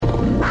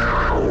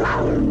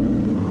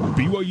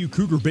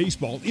BYU Cougar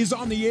Baseball is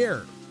on the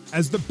air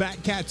as the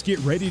Batcats get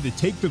ready to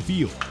take the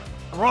field.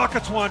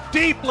 Rockets one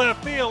deep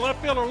left field.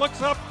 Left fielder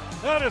looks up.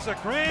 That is a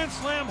grand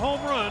slam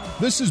home run.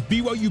 This is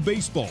BYU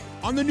Baseball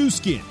on the new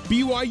skin,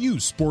 BYU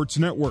Sports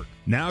Network.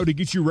 Now to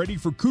get you ready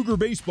for Cougar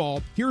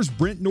Baseball, here's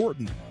Brent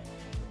Norton.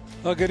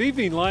 Good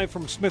evening, live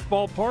from Smith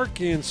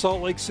Ballpark in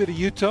Salt Lake City,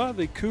 Utah.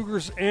 The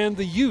Cougars and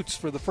the Utes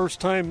for the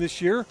first time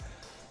this year.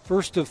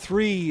 First of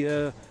three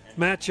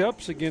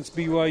matchups against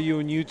BYU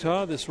and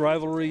Utah. This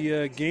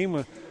rivalry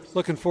game,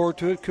 looking forward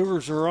to it.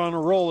 Cougars are on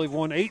a roll. They've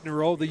won 8 in a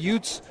row. The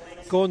Utes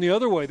going the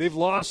other way. They've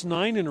lost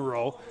 9 in a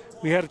row.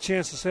 We had a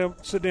chance to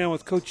sit down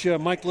with Coach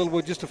Mike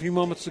Littlewood just a few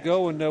moments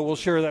ago, and we'll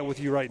share that with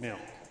you right now.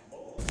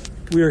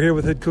 We are here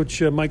with head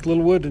coach Mike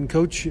Littlewood. And,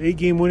 Coach,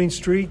 8-game winning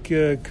streak.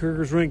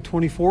 Cougars ranked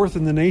 24th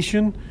in the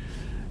nation.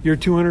 Your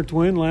 200th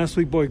win last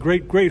week. Boy,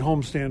 great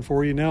homestand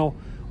for you. Now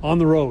on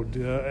the road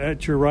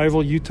at your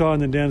rival, Utah,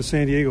 and then down to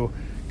San Diego.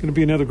 Going to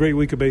be another great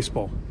week of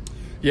baseball.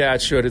 Yeah,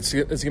 it should. It's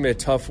going to be a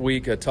tough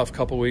week, a tough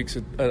couple weeks,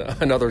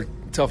 another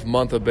tough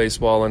month of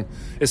baseball. And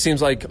it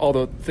seems like all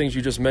the things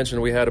you just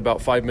mentioned, we had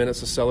about 5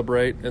 minutes to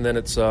celebrate, and then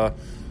it's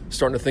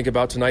starting to think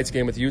about tonight's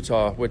game with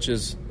Utah, which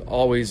is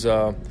always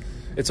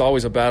it's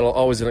always a battle,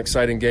 always an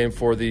exciting game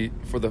for the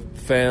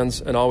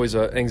fans, and always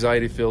an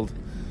anxiety-filled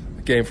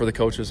game for the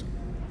coaches.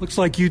 Looks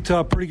like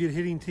Utah, pretty good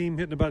hitting team,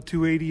 hitting about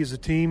 280 as a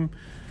team.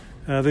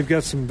 They've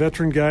got some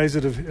veteran guys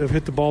that have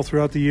hit the ball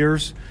throughout the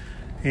years.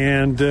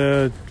 And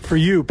for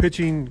you,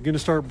 pitching, going to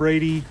start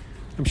Brady.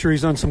 I'm sure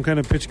he's on some kind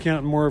of pitch count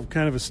and more of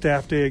kind of a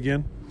staff day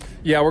again.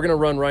 Yeah, we're going to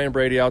run Ryan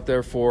Brady out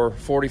there for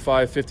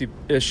 45,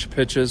 50-ish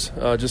pitches,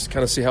 just to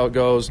kind of see how it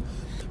goes.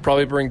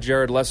 Probably bring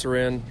Jared Lesser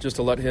in just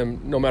to let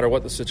him, no matter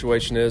what the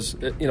situation is.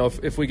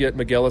 If we get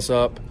McGillis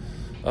up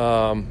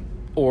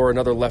or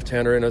another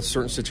left-hander in a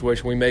certain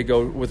situation, we may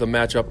go with a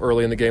matchup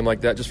early in the game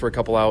like that just for a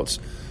couple outs.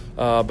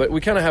 But we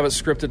kind of have it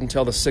scripted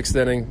until the 6th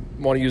inning.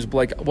 Want to use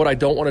Blake. What I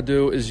don't want to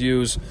do is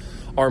use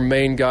our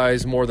main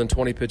guys more than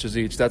 20 pitches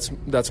each.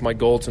 That's my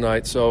goal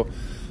tonight. So,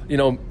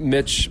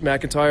 Mitch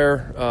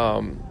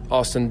McIntyre,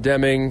 Austin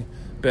Deming,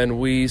 Ben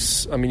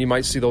Weiss. I mean, you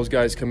might see those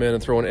guys come in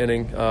and throw an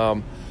inning.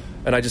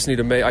 And I just need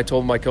to I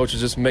told my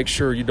coaches, just make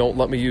sure you don't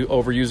let me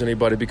overuse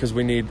anybody, because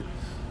we need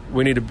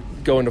to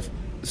go into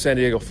San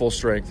Diego full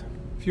strength.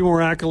 A few more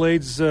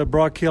accolades.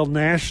 Brock Hale,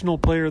 National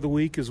Player of the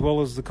Week, as well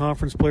as the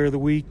Conference Player of the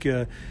Week.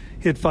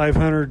 Hit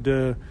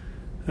 500,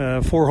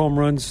 4 home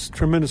runs.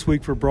 Tremendous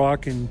week for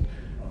Brock, and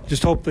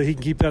just hope that he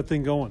can keep that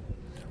thing going.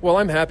 Well,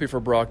 I'm happy for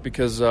Brock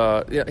because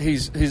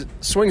his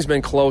swing's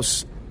been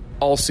close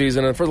all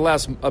season, and for the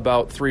last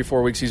about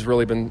 3-4 weeks, he's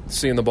really been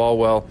seeing the ball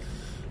well.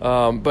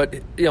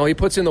 But he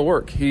puts in the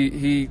work.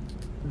 He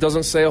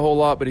doesn't say a whole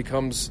lot, but he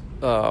comes,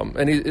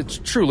 and it's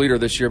a true leader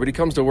this year. But he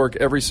comes to work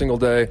every single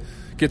day,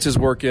 gets his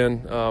work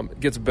in,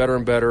 gets better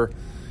and better.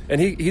 And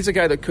he's a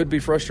guy that could be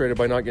frustrated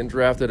by not getting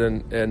drafted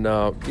and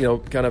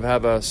kind of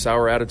have a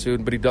sour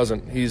attitude, but he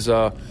doesn't. He's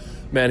kind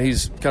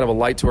of a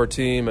light to our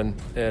team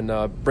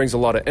and brings a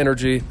lot of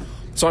energy.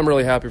 So I'm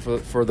really happy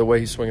for the way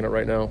he's swinging it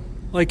right now.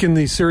 Like in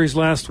the series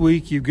last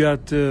week, you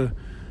got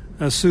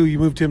Sue. You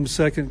moved him to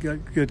second.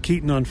 Got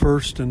Keaton on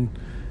first, and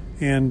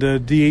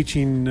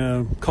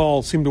DHing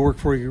call seemed to work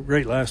for you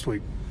great last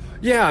week.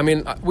 Yeah, I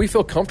mean, we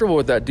feel comfortable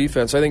with that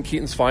defense. I think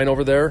Keaton's fine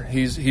over there.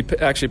 He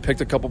actually picked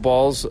a couple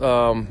balls,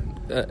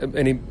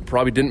 and he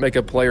probably didn't make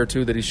a play or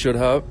two that he should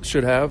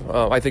have.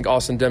 I think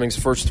Austin Deming's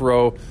first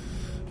throw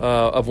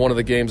of one of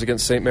the games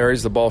against St.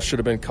 Mary's, the ball should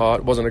have been caught.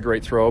 It wasn't a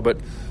great throw, but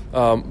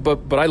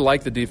I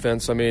like the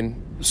defense. I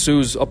mean,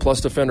 Sue's a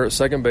plus defender at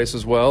second base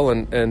as well,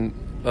 and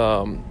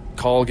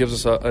Call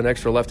gives us an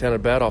extra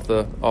left-handed bat off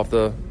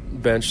the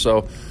bench.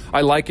 So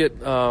I like it.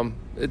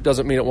 It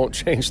doesn't mean it won't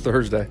change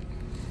Thursday.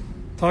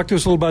 Talk to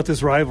us a little about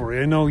this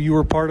rivalry. I know you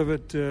were part of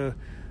it.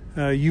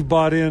 You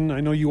bought in.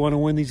 I know you want to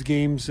win these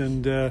games,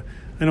 and I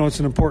know it's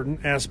an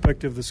important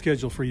aspect of the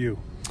schedule for you.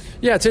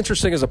 Yeah, it's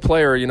interesting as a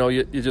player.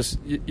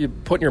 You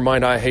put in your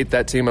mind, I hate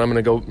that team, and I'm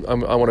going to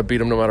go. I want to beat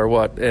them no matter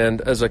what. And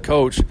as a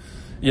coach,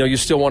 you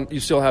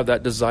still have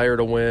that desire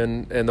to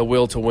win and the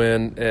will to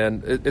win.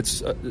 And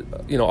it's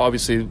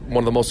obviously one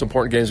of the most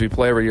important games we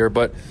play every year,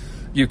 but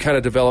you kind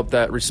of develop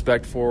that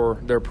respect for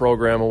their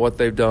program and what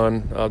they've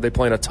done. They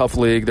play in a tough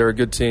league. They're a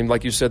good team.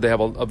 Like you said, they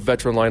have a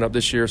veteran lineup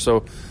this year,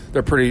 so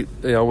they're pretty,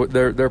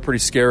 they're pretty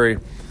scary.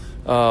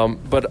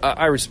 But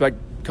I respect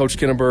Coach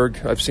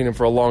Kinnenberg. I've seen him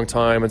for a long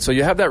time, and so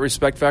you have that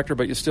respect factor,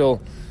 but you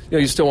still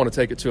want to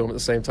take it to him at the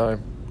same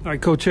time. All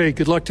right, Coach, hey,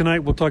 good luck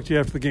tonight. We'll talk to you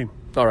after the game.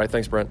 All right,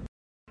 thanks, Brent.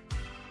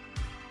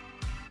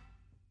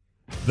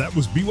 That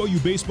was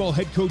BYU baseball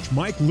head coach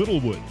Mike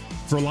Littlewood.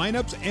 For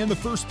lineups and the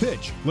first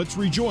pitch, let's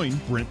rejoin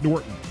Brent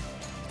Norton.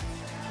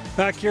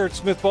 Back here at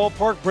Smith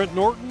Ballpark, Brent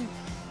Norton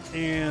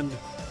and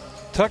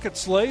Tuckett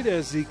Slade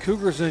as the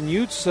Cougars and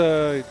Utes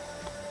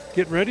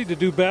getting ready to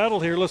do battle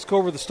here. Let's go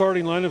over the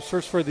starting lineups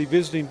first for the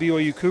visiting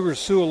BYU Cougars.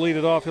 Sue will lead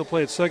it off. He'll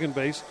play at second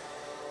base.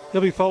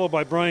 He'll be followed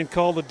by Brian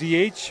Call, the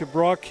DH.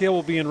 Brock Hale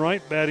will be in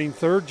right, batting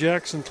third.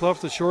 Jackson Clough,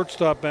 the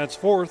shortstop, bats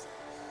fourth.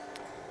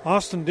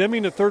 Austin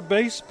Deming at third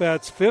base,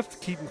 bats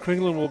fifth. Keaton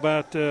Kringlen will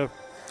bat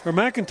or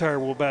McIntyre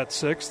will bat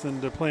 6th,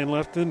 and they're playing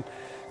left. And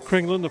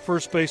Kringlen, the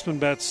first baseman,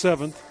 bats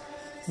 7th.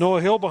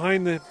 Noah Hill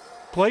behind the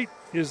plate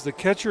is the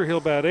catcher. He'll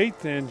bat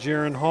 8th, and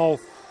Jaron Hall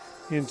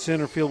in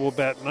center field will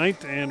bat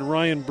 9th. And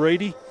Ryan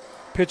Brady,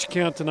 pitch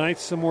count tonight,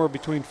 somewhere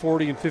between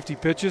 40 and 50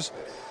 pitches,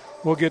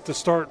 will get the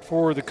start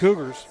for the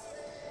Cougars.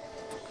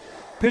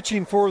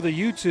 Pitching for the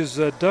Utes is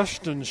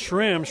Dustin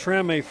Schramm.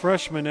 Schramm, a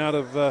freshman out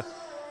of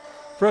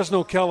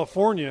Fresno,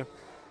 California,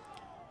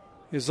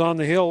 is on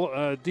the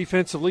hill.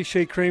 Defensively,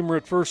 Shea Kramer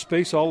at first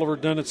base, Oliver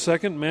Dunn at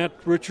second, Matt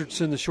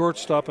Richardson the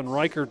shortstop, and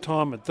Riker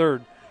Tom at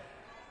third.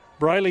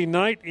 Briley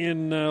Knight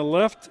in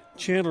left,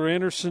 Chandler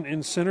Anderson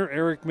in center,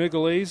 Eric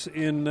Migueles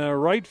in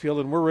right field,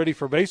 and we're ready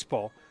for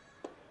baseball.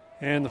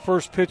 And the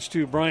first pitch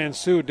to Brian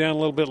Sue, down a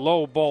little bit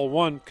low, ball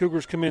 1.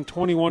 Cougars come in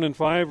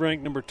 21-5,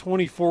 ranked number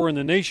 24 in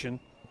the nation.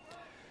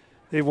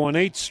 They've won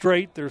 8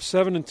 straight. They're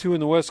 7-2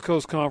 in the West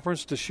Coast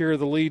Conference to share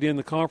the lead in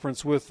the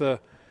conference with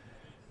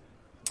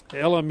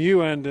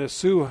LMU, and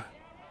Sioux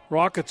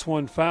Rockets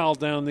one foul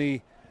down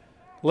the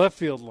left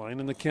field line,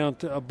 and the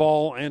count a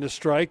ball and a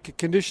strike.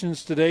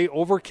 Conditions today,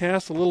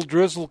 overcast, a little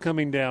drizzle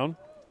coming down.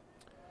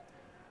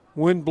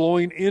 Wind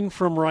blowing in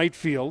from right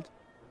field.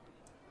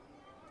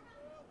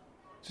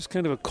 Just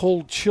kind of a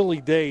cold, chilly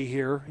day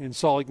here in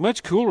Salt Lake.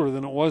 Much cooler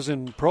than it was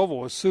in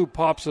Provo as Sioux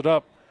pops it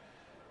up.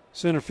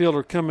 Center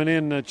fielder coming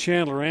in,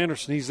 Chandler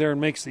Anderson. He's there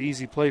and makes the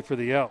easy play for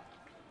the out.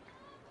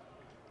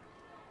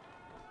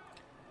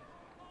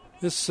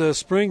 This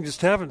spring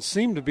just haven't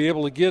seemed to be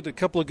able to get a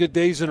couple of good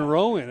days in a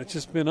row in. It's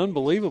just been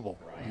unbelievable.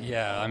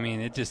 Yeah, I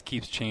mean, it just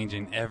keeps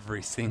changing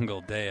every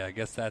single day. I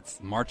guess that's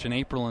March and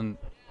April in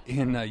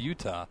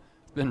Utah.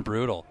 It's been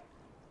brutal.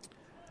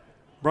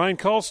 Brian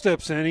Call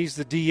steps in. He's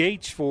the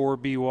DH for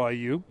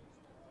BYU.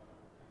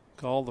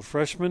 Call, the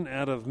freshman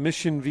out of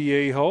Mission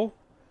Viejo.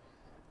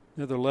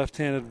 Another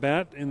left-handed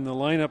bat in the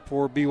lineup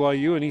for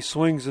BYU, and he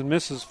swings and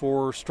misses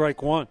for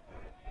strike 1.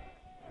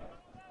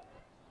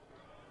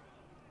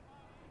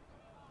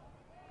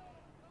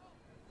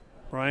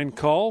 Brian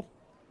Call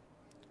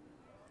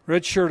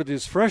redshirted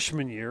his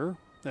freshman year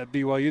at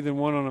BYU, then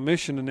went on a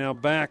mission and now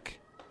back.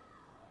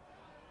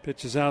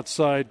 Pitches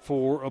outside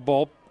for a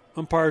ball.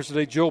 Umpires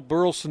today, Joe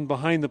Burleson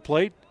behind the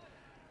plate.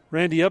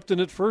 Randy Upton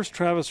at first.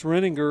 Travis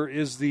Renninger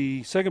is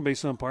the second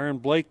base umpire,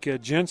 and Blake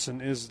Jensen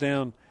is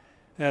down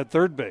at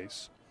third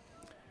base.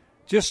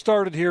 Just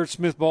started here at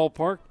Smith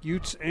Ballpark,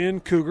 Utes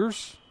and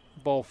Cougars.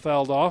 Ball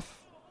fouled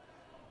off.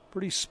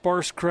 Pretty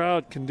sparse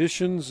crowd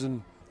conditions,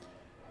 and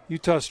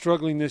Utah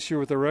struggling this year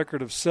with a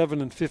record of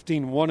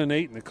 7-15,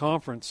 1-8 in the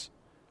conference.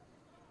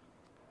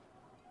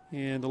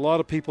 And a lot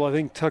of people, I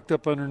think, tucked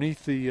up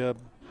underneath the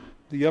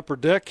upper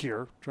deck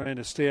here, trying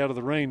to stay out of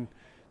the rain.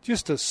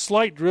 Just a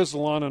slight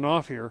drizzle on and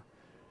off here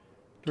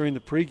during the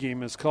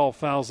pregame as Call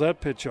fouls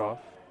that pitch off.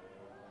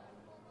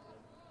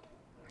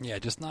 Yeah,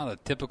 just not a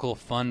typical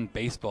fun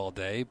baseball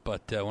day,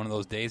 but one of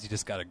those days you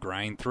just got to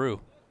grind through.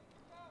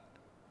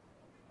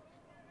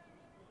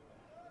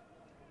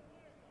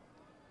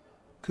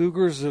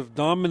 Cougars have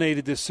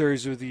dominated this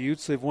series with the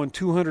Utes. They've won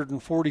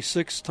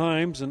 246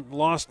 times and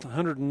lost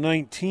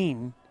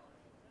 119.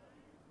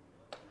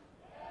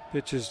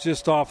 Pitch is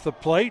just off the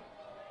plate,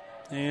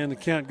 and the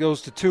count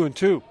goes to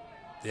 2-2.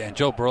 Yeah, and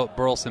Joe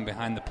Burleson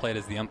behind the plate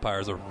as the umpire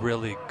is a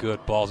really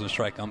good balls and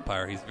strike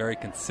umpire. He's very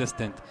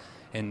consistent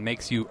and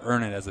makes you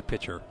earn it as a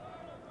pitcher.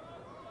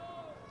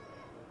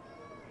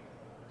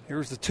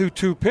 Here's the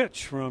 2-2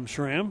 pitch from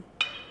Schramm.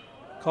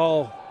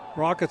 Call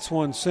Rockets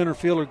one center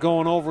fielder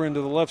going over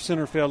into the left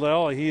center field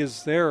alley. He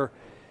is there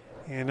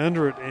and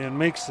under it and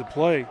makes the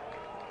play.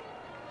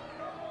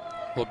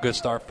 Well, good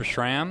start for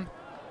Schramm.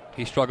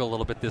 He struggled a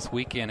little bit this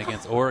weekend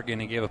against Oregon.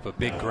 He gave up a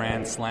big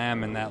grand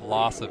slam in that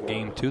loss of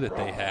Game 2 that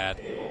they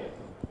had.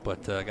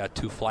 But got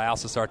 2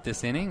 flyouts to start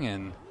this inning,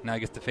 and now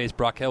he gets to face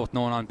Brock Hale with no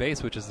one on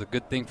base, which is a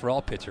good thing for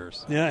all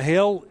pitchers. Yeah,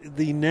 Hale,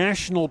 the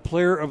National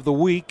Player of the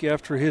Week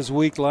after his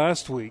week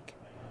last week.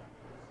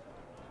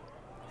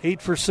 8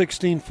 for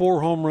 16,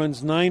 4 home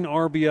runs, 9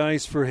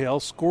 RBIs for Hale,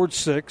 scored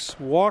 6,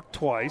 walked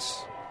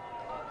twice,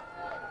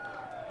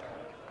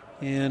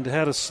 and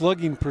had a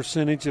slugging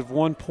percentage of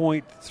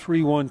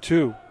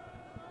 1.312.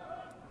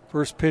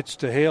 First pitch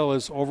to Hale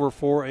is over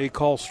for a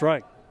call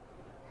strike.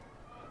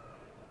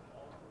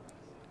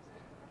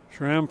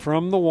 Schramm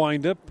from the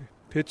windup.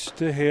 Pitch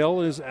to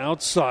Hale is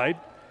outside.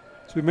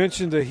 As we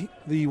mentioned,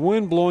 the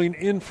wind blowing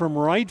in from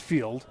right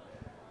field.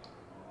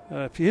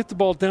 If you hit the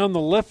ball down the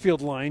left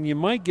field line, you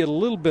might get a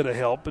little bit of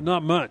help, but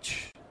not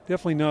much.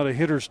 Definitely not a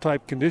hitter's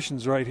type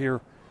conditions right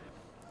here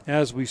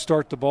as we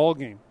start the ball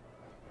game.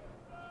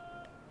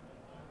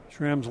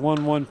 Schramm's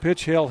 1-1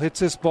 pitch. Hale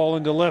hits this ball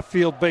into left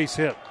field, base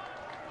hit.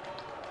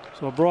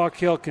 So Brock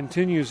Hale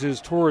continues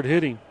his torrid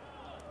hitting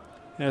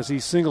as he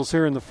singles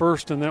here in the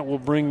first, and that will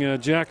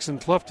bring Jackson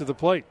Clough to the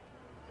plate.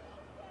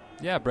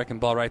 Yeah, breaking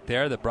ball right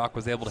there that Brock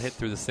was able to hit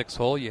through the 6th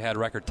hole. You had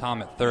Riker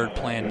Tom at third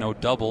playing no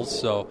doubles,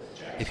 so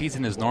if he's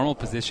in his normal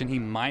position, he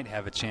might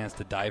have a chance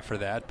to dive for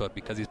that, but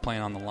because he's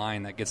playing on the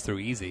line, that gets through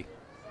easy.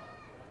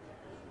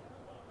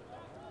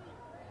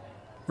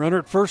 Runner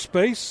at first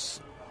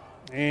base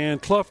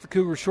And Clough, the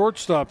Cougar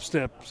shortstop,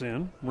 steps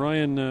in.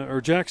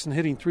 Jackson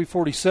hitting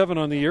 .347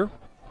 on the year.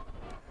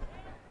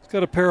 He's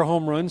got a pair of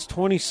home runs,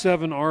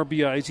 27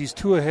 RBIs. He's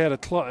 2 ahead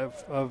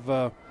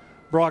of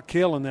Brock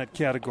Hale in that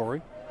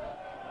category.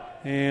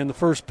 And the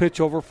first pitch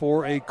over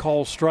for a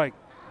call strike.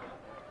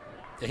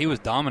 He was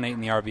dominating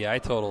the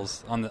RBI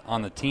totals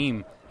on the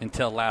team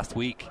until last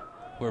week,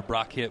 where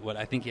Brock hit,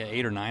 I think he had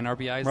 8 or 9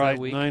 RBIs that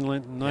week.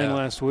 Nine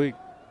last week.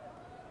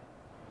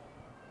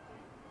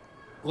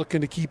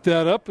 Looking to keep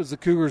that up as the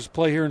Cougars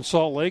play here in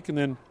Salt Lake, and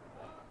then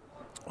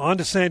on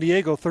to San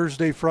Diego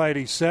Thursday,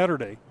 Friday,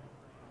 Saturday.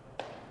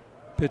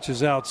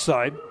 Pitches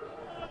outside.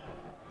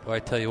 Boy, I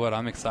tell you what,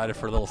 I'm excited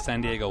for a little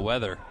San Diego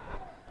weather.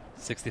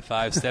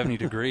 65, 70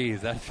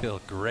 degrees. That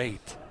feels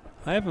great.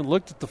 I haven't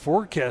looked at the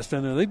forecast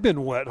down there. They've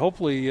been wet.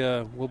 Hopefully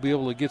we'll be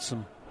able to get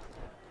some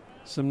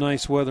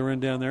nice weather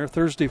in down there.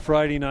 Thursday,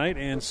 Friday night,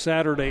 and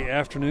Saturday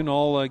afternoon.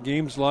 All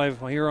games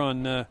live here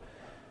on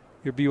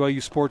your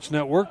BYU Sports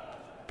Network.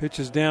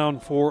 Pitches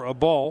down for a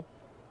ball.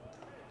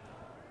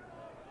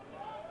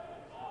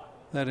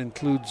 That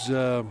includes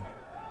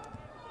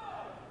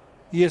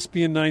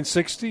ESPN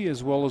 960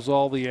 as well as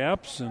all the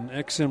apps and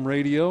XM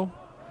Radio.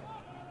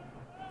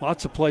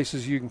 Lots of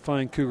places you can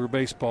find Cougar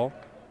baseball.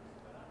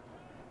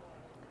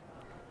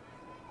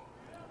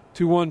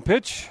 2-1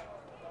 pitch.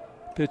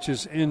 Pitch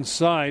is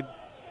inside.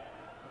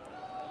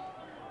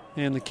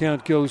 And the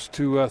count goes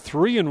to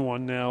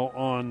 3-1 now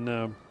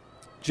on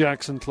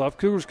Jackson Clough.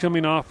 Cougars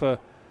coming off a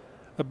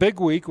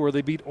big week where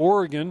they beat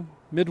Oregon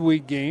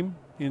midweek game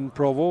in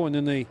Provo, and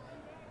then they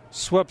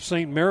swept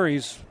St.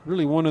 Mary's,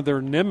 really one of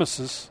their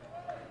nemesis.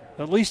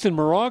 At least in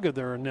Moraga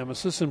they're a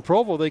nemesis. In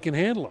Provo they can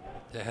handle them.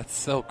 Yeah, it's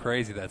so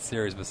crazy, that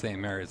series with St.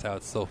 Mary's, how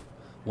it's so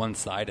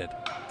one-sided.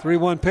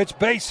 3-1 pitch,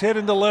 base hit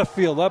into left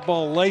field. That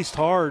ball laced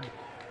hard.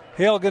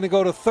 Hale going to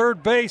go to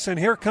third base, and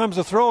here comes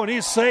the throw, and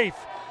he's safe.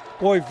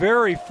 Boy,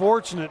 very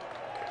fortunate.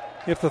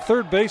 If the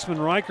third baseman,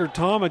 Riker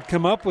Tom, had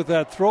come up with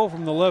that throw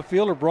from the left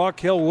fielder, Brock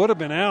Hale would have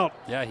been out.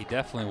 Yeah, he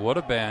definitely would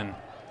have been.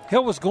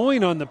 Hale was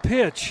going on the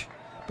pitch,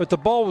 but the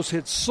ball was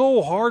hit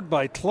so hard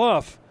by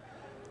Clough.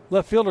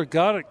 Left fielder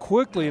got it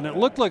quickly, and it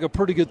looked like a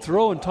pretty good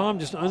throw, and Tom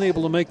just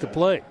unable to make the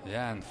play.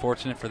 Yeah, and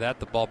fortunate for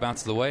that, the ball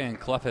bounces away, and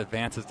Clough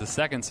advances to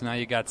second, so now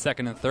you got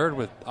second and third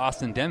with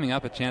Austin Deming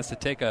up, a chance to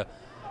take an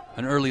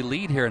early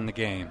lead here in the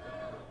game.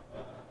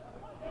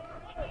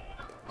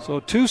 So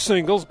 2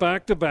 singles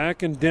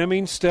back-to-back, and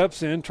Deming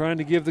steps in, trying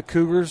to give the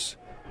Cougars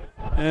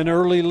an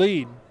early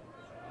lead.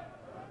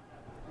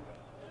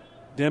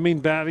 Deming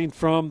batting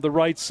from the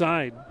right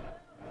side.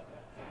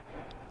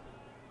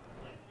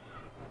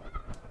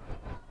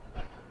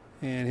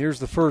 And here's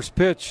the first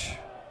pitch.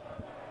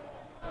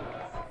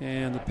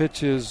 And the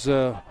pitch is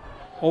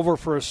over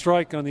for a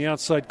strike on the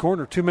outside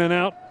corner. 2 men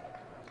out.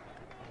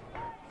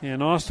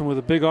 And Austin with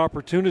a big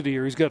opportunity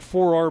here. He's got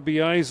 4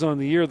 RBIs on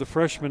the year, the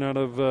freshman out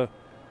of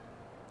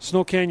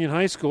Snow Canyon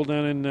High School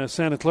down in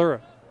Santa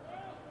Clara.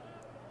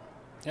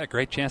 Yeah,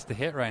 great chance to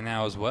hit right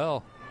now as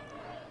well.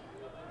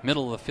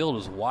 Middle of the field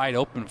is wide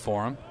open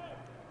for him.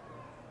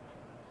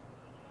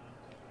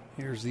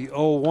 Here's the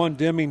 0-1.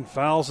 Deming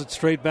fouls it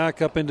straight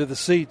back up into the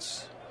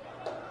seats.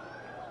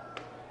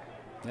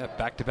 Yeah,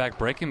 back-to-back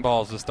breaking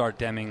balls to start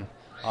Deming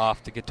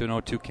off to get to an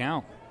 0-2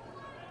 count.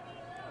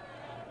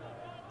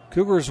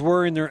 Cougars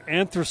wearing their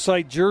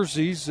anthracite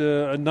jerseys,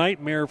 a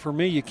nightmare for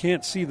me. You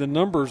can't see the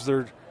numbers.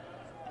 They're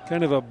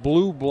kind of a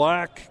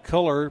blue-black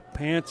color,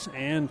 pants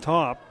and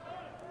top.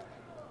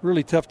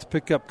 Really tough to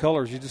pick up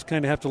colors. You just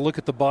kind of have to look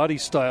at the body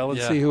style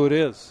and see who it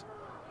is.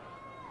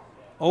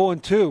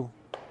 0-2.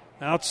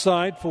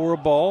 Outside for a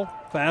ball,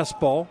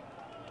 fastball.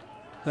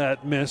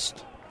 That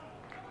missed.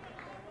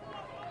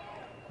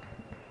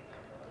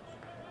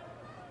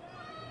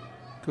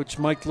 Coach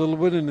Mike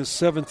Littlewood in his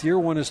 7th year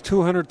won his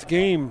 200th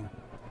game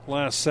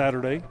last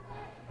Saturday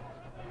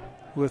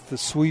with the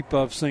sweep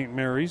of St.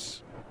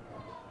 Mary's.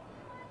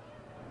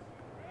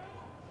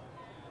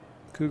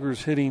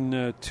 Cougars hitting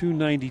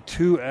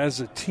 .292 as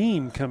a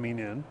team coming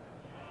in.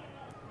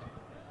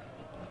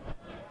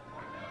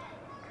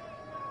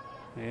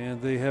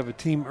 And they have a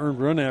team earned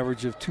run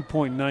average of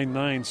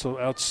 2.99, so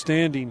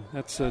outstanding.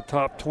 That's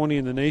top 20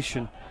 in the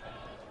nation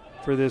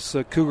for this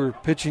Cougar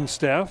pitching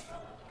staff.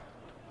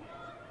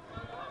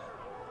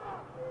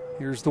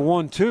 Here's the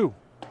 1-2.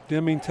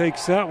 Deming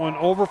takes that one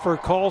over for a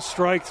call,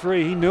 strike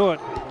 3. He knew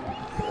it.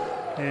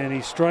 And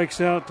he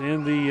strikes out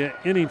in the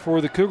inning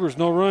for the Cougars.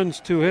 No runs,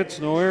 2 hits,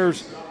 no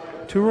errors.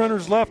 2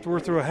 runners left. We're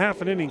through a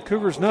half an inning.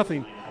 Cougars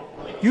nothing.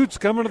 Utes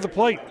coming to the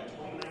plate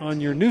on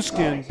your new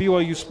skin,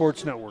 BYU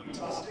Sports Network.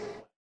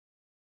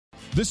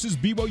 This is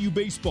BYU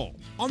Baseball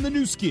on the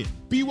new skin,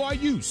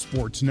 BYU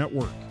Sports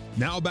Network.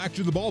 Now back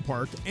to the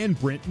ballpark and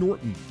Brent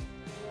Norton.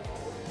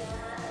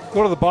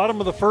 Go to the bottom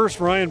of the first.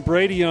 Ryan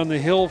Brady on the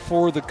hill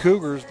for the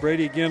Cougars.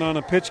 Brady again on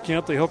a pitch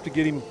count. They hope to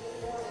get him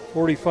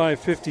 45,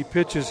 50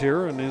 pitches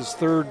here in his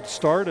 3rd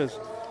start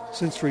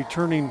since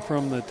returning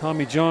from the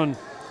Tommy John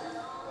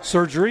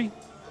surgery.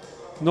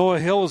 Noah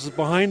Hill is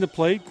behind the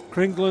plate.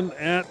 Kringlen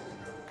at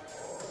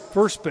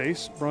first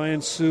base.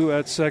 Brian Sue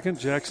at second.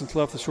 Jackson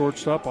Clough, the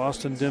shortstop.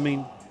 Austin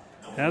Deming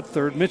at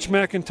third. Mitch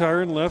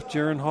McIntyre in left.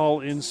 Jaron Hall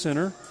in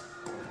center.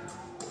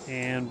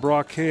 And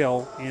Brock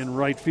Hale in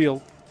right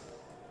field.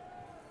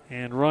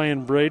 And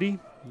Ryan Brady,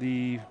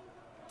 the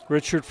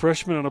redshirt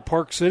freshman out of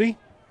Park City,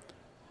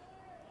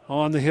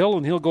 on the hill,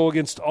 and he'll go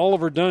against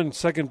Oliver Dunn,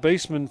 second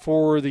baseman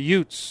for the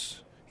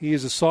Utes. He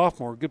is a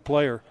sophomore, good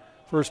player.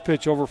 First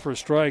pitch over for a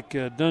strike.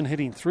 Dunn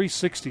hitting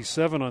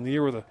 .367 on the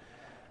year with a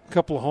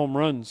couple of home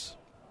runs.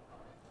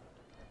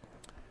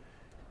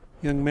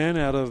 Young man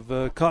out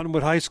of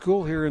Cottonwood High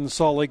School here in the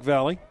Salt Lake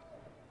Valley.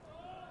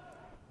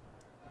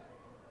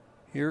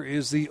 Here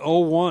is the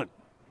 0-1.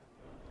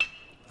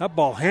 That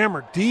ball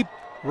hammered deep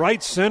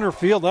right center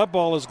field. That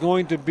ball is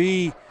going to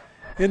be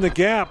in the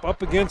gap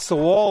up against the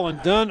wall,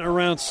 and Dunn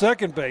around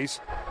second base.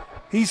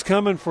 He's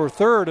coming for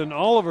third, and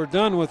Oliver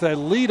Dunn with a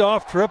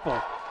leadoff triple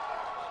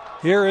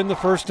here in the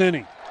first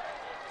inning.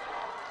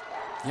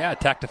 Yeah,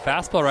 attacked a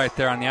fastball right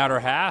there on the outer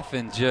half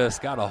and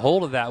just got a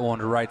hold of that one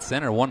to right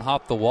center. One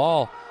hop the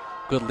wall.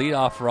 Good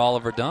leadoff for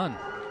Oliver Dunn.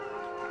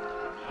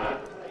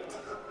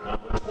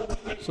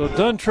 So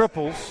Dunn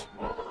triples,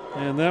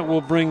 and that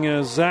will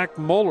bring Zach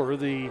Moeller,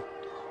 the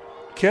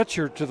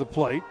catcher, to the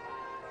plate.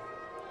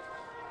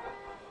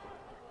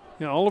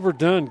 Yeah, Oliver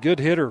Dunn, good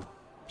hitter.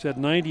 He's had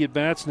 90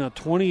 at-bats, now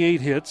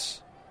 28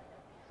 hits.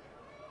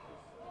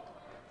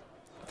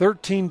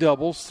 13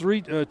 doubles,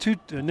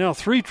 now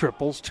three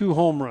triples, 2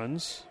 home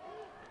runs.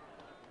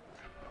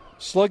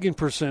 Slugging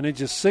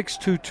percentage is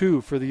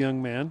 .622 for the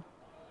young man.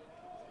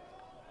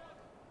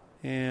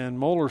 And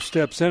Moeller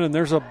steps in, and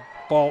there's a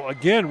ball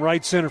again,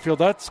 right center field.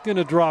 That's going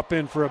to drop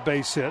in for a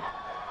base hit.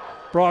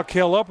 Brock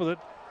Hale up with it.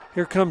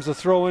 Here comes the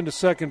throw into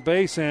second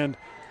base, and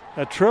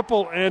a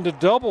triple and a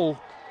double.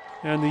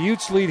 And the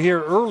Utes lead here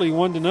early,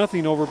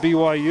 1-0 over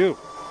BYU.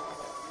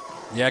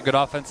 Yeah, good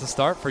offensive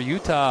start for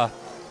Utah,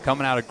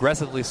 coming out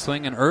aggressively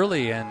swinging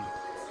early and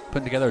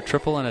putting together a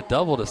triple and a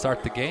double to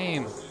start the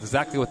game.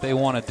 Exactly what they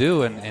want to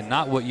do, and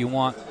not what you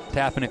want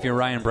to happen if you're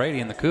Ryan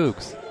Brady and the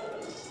Cougs.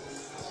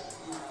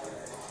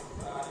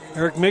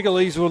 Eric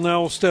Migueles will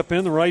now step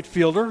in, the right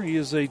fielder. He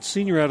is a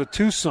senior out of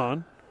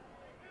Tucson.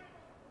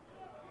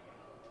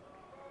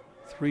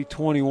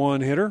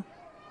 .321 hitter.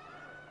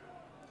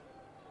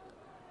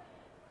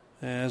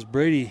 As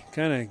Brady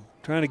kind of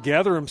trying to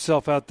gather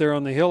himself out there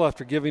on the hill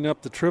after giving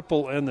up the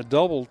triple and the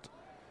double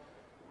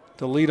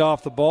to lead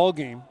off the ball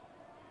game.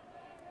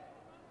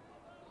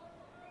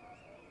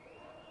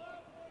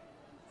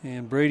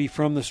 And Brady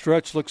from the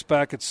stretch looks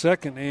back at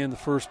second, and the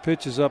first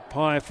pitch is up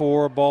high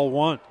for ball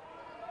one.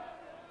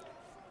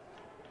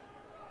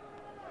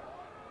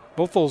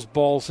 Both those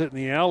balls hit in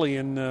the alley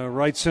in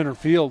right center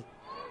field.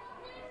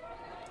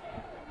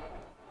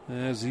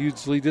 As the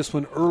Utes lead this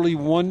one early,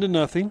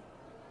 1-0.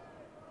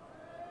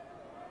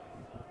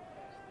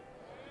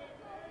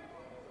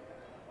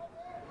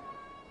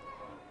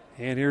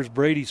 And here's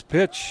Brady's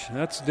pitch.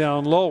 That's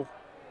down low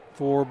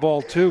for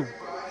ball two.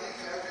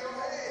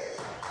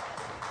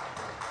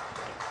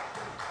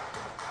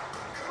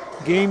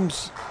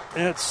 Games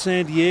at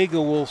San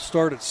Diego will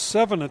start at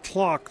 7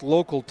 o'clock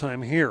local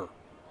time here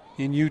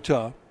in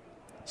Utah.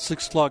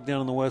 6 o'clock down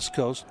on the West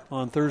Coast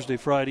on Thursday,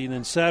 Friday, and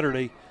then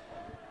Saturday,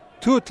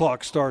 2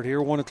 o'clock start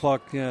here, 1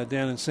 o'clock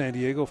down in San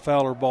Diego,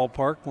 Fowler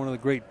Ballpark, one of the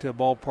great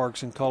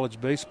ballparks in college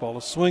baseball.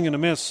 A swing and a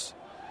miss.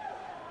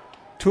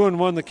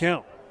 2-1 the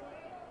count.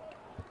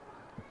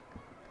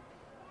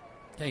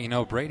 Yeah, you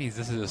know, this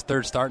is his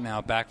third start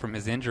now back from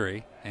his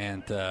injury,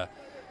 and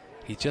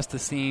he just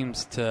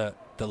seems to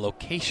the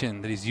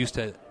location that he's used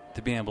to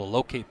being able to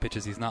locate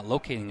pitches, he's not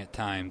locating at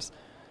times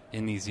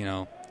in these,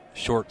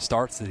 short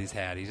starts that he's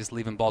had. He's just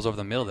leaving balls over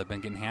the middle that have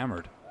been getting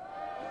hammered.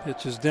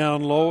 Pitch is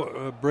down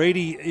low.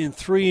 Brady in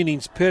 3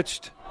 innings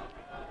pitched,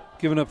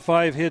 giving up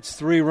 5 hits,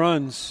 3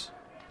 runs,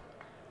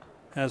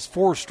 has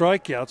 4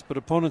 strikeouts, but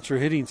opponents are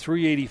hitting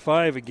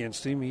 .385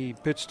 against him. He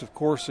pitched, of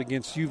course,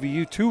 against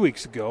UVU 2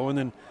 weeks ago, and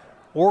then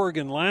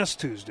Oregon last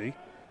Tuesday.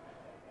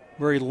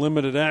 Very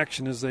limited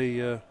action as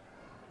they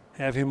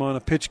have him on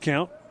a pitch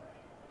count.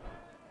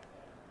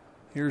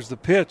 Here's the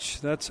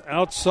pitch. That's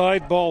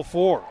outside, ball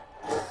 4.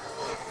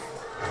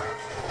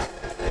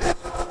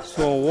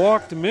 So a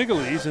walk to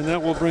Migueles, and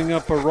that will bring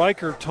up a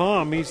Riker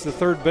Tom. He's the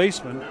third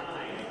baseman.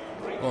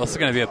 Well, this is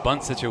going to be a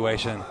bunt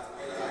situation.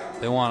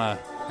 They want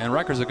to, and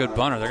Riker's a good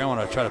bunter. They're going to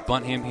want to try to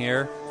bunt him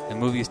here and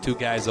move these 2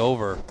 guys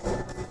over.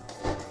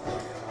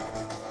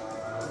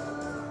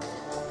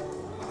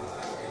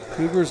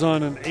 Cougars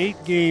on an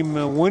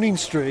 8-game winning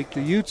streak.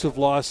 The Utes have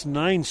lost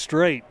 9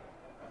 straight.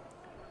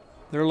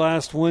 Their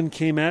last win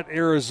came at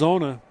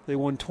Arizona. They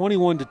won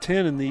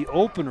 21-10 in the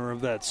opener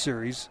of that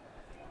series.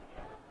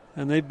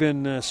 And they've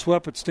been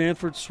swept at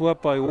Stanford,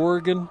 swept by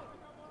Oregon,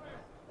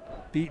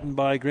 beaten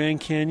by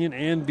Grand Canyon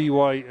and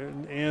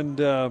BYU, and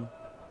the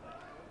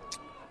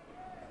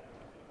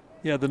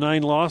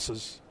 9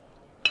 losses.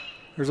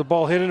 There's a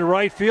ball hit into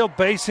right field,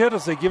 base hit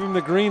as they give him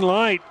the green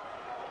light.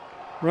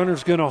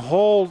 Runner's going to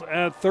hold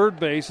at third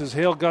base as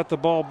Hale got the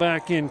ball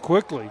back in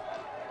quickly.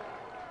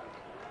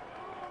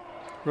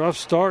 Rough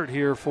start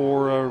here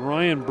for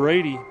Ryan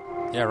Brady.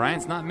 Yeah,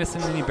 Ryan's not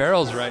missing any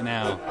barrels right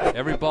now.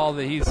 Every ball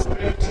that he's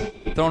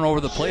thrown over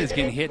the plate is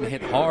getting hit and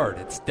hit hard.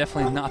 It's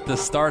definitely not the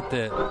start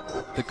that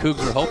the Cougs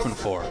are hoping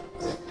for.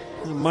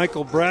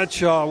 Michael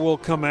Bradshaw will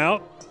come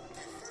out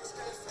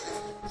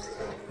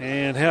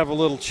and have a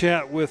little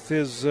chat with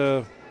his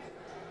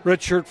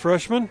redshirt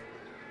freshman.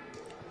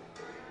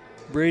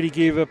 Brady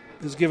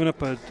has given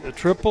up a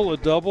triple, a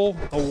double,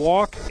 a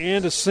walk,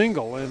 and a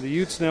single. And the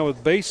Utes now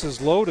with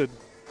bases loaded.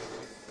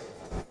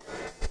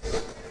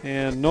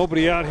 And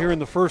nobody out here in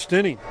the first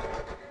inning.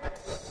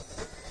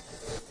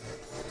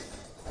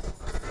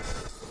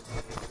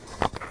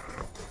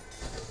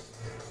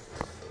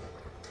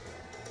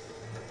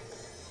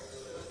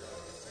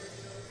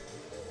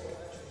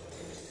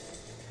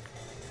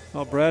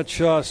 Well,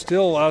 Bradshaw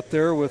still out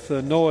there with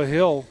Noah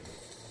Hill,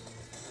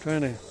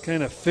 trying to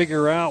kind of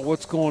figure out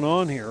what's going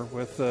on here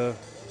with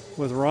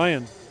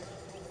Ryan.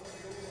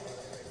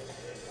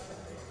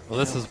 Well,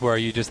 this is where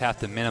you just have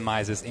to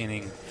minimize this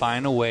inning.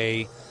 Find a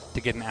way to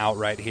get an out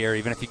right here,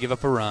 even if you give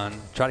up a run.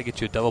 Try to get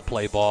you a double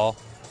play ball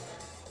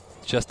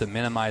just to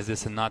minimize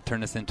this and not turn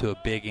this into a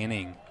big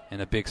inning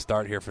and a big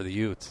start here for the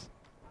Utes.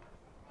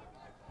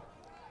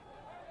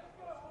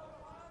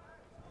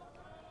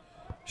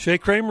 Shea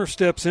Kramer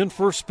steps in,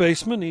 first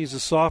baseman. He's a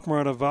sophomore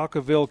out of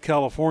Vacaville,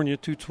 California,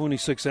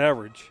 .226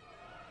 average.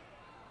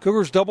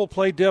 Cougars double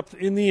play depth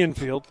in the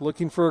infield,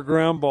 looking for a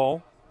ground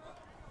ball.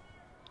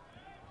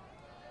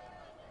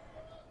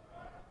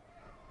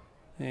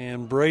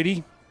 And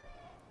Brady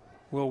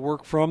will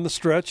work from the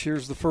stretch.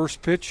 Here's the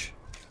first pitch.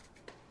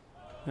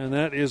 And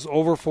that is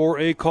over for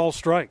a call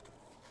strike.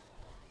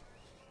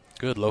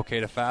 Good.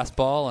 Locate a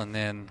fastball and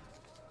then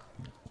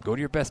go to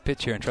your best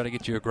pitch here and try to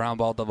get you a ground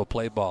ball, double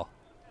play ball.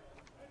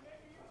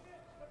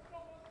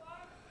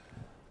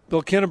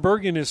 Bill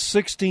Kennenberg in his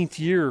 16th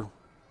year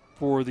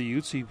for the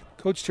Utes. He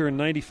coached here in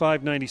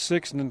 95,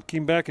 96 and then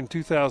came back in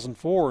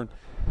 2004 and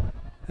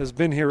has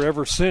been here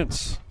ever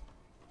since.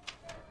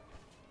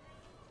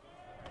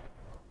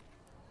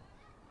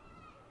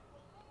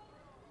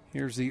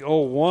 Here's the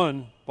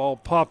 0-1. Ball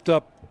popped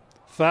up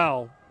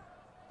foul.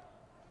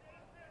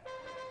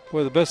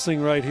 Boy, the best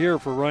thing right here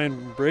for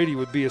Ryan Brady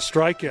would be a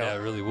strikeout. Yeah,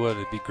 it really would.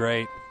 It'd be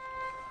great.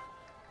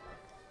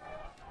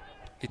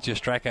 Get you a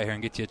strikeout here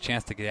and get you a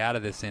chance to get out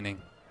of this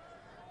inning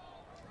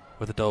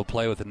with a double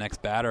play with the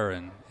next batter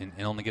and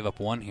only give up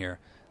one here.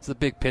 This is a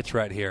big pitch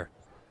right here.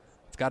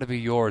 It's got to be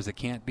yours. It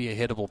can't be a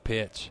hittable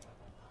pitch.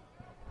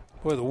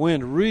 Boy, the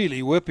wind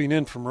really whipping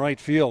in from right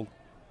field.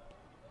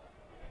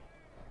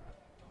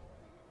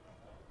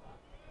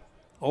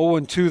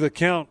 0-2 the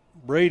count.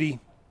 Brady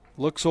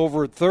looks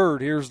over at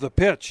third. Here's the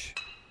pitch.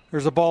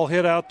 There's a ball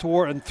hit out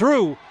toward and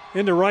through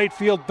into right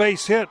field,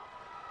 base hit.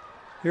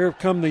 Here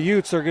come the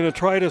Utes. They're going to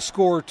try to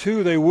score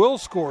two. They will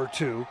score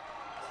two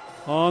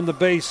on the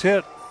base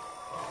hit.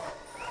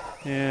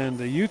 And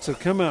the Utes have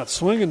come out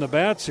swinging the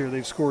bats here.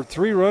 They've scored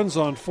 3 runs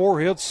on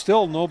 4 hits.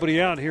 Still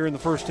nobody out here in the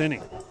first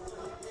inning.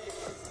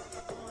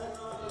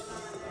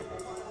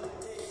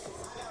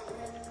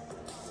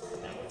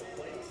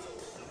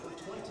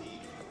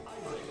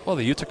 Well,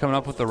 the Utes are coming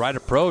up with the right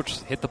approach.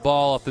 Hit the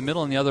ball up the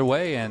middle and the other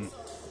way, and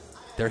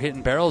they're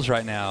hitting barrels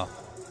right now.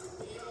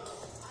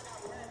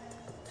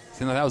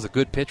 Seemed like that was a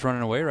good pitch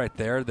running away right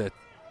there. That,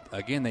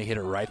 again, they hit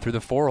it right through the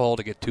 4-hole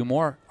to get 2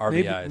 more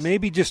RBIs.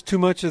 Maybe just too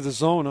much of the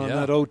zone on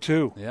that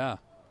 0-2. Yeah.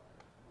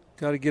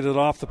 Got to get it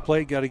off the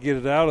plate. Got to get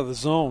it out of the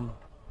zone.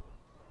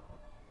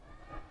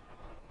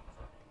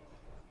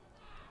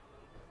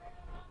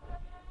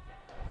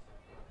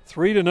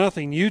 Three to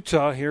nothing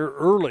Utah here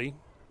early.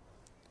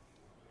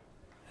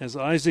 As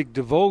Isaac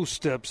DeVoe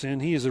steps in,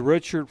 he is a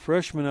redshirt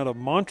freshman out of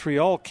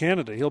Montreal,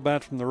 Canada. He'll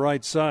bat from the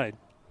right side.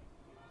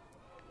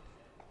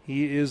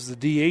 He is the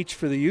DH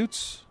for the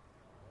Utes.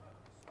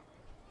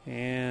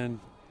 And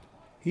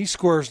he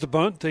squares the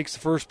bunt, takes the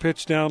first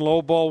pitch down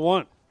low, ball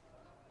 1.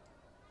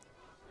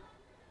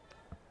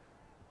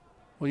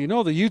 Well, you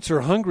know the Utes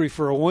are hungry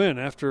for a win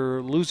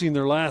after losing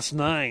their last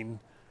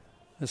 9,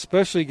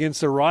 especially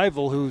against a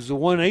rival who's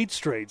won 8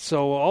 straight.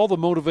 So all the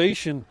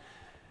motivation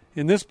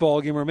in this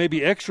ballgame, or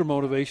maybe extra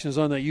motivation, is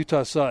on that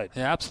Utah side.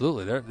 Yeah,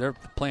 absolutely. They're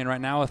playing right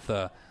now with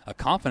a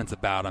confidence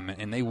about them,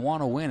 and they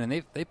want to win. And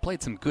they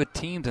played some good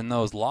teams in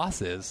those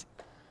losses.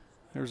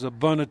 There's a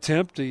bunt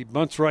attempt. He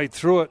bunts right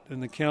through it,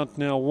 and the count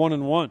now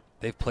 1-1.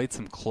 They've played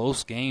some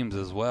close games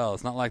as well.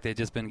 It's not like they've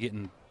just been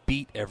getting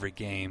beat every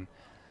game.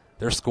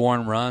 They're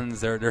scoring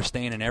runs. They're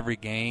staying in every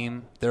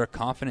game. They're a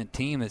confident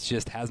team that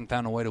just hasn't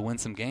found a way to win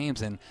some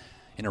games. And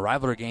in a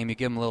rivalry game, you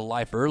give them a little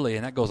life early,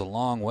 and that goes a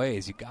long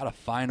ways. You got to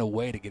find a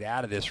way to get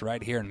out of this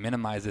right here and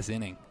minimize this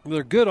inning.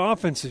 They're a good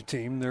offensive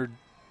team. Their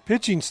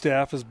pitching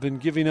staff has been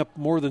giving up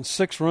more than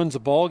 6 runs a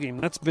ball game.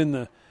 That's been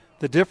the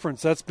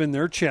difference. That's been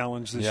their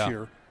challenge this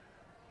year.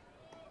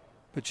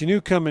 But you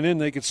knew coming in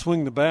they could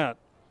swing the bat.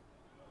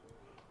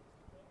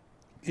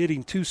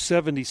 Hitting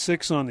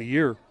 .276 on the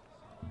year.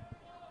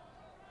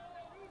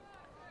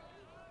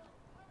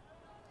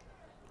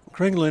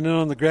 Kringlin in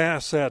on the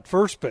grass at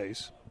first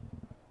base.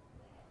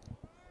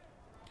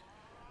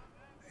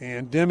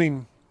 And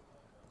Deming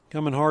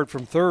coming hard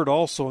from third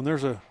also, and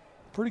there's a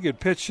pretty good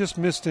pitch, just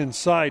missed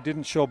inside,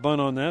 didn't show bunt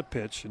on that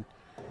pitch. And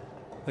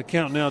the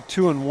count now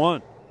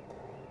 2-1.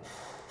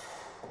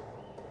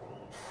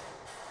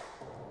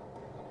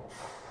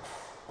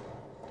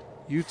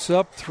 Utes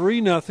up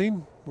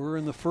 3-0. We're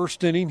in the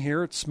first inning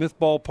here at Smith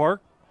Ballpark.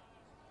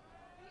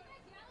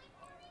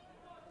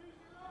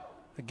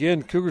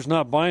 Again, Cougars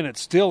not buying it,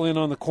 still in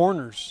on the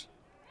corners.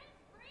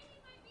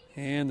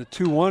 And the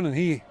 2-1, and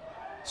he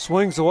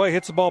swings away,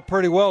 hits the ball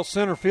pretty well.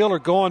 Center fielder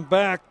going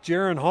back,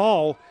 Jaron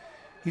Hall.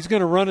 He's going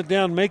to run it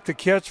down, make the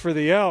catch for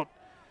the out.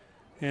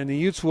 And the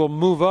Utes will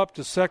move up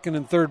to second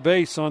and third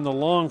base on the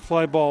long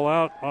fly ball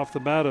out off the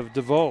bat of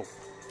DeVoe.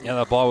 Yeah,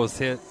 that ball was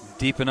hit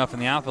deep enough in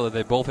the outfield that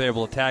they both were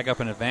able to tag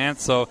up in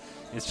advance. So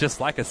it's just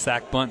like a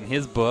sac bunt in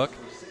his book.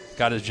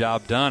 Got his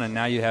job done, and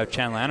now you have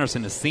Chandler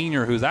Anderson, a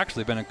senior, who's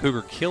actually been a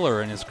Cougar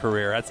killer in his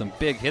career. Had some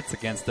big hits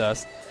against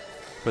us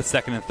with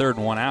second and third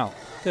and one out.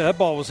 Yeah, that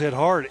ball was hit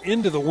hard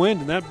into the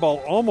wind, and that ball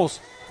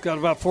almost got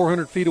about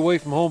 400 feet away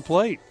from home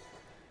plate.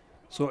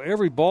 So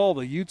every ball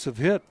the Utes have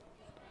hit,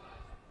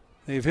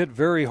 they've hit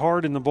very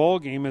hard in the ball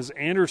game. As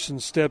Anderson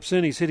steps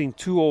in, he's hitting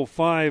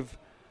 .205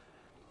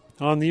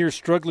 on the year,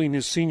 struggling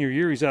his senior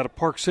year. He's out of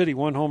Park City,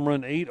 1 home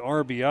run, 8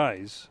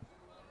 RBIs.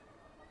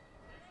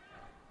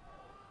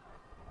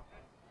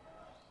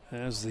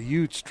 As the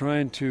Utes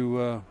trying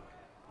to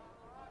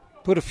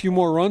put a few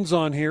more runs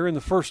on here in the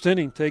first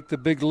inning, take the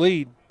big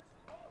lead.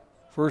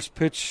 First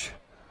pitch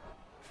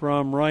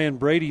from Ryan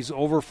Brady's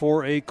over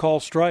for a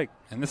call strike.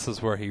 And this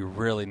is where he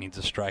really needs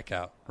a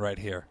strikeout, right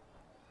here.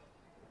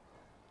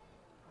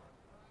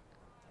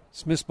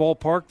 Smith's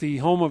Ballpark, the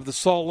home of the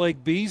Salt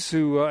Lake Bees,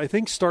 who I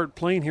think start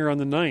playing here on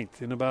the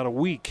 9th in about a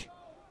week.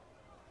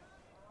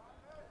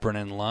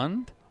 Brennan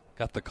Lund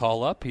got the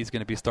call up. He's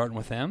going to be starting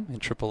with them in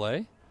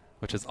AAA,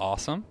 which is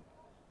awesome.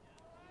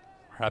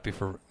 We're happy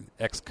for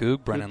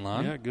ex-Coug, Brennan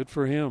Lund. Yeah, good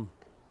for him.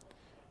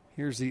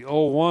 Here's the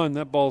 0-1.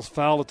 That ball's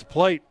fouled at the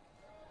plate.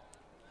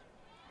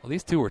 Well,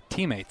 these two were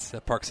teammates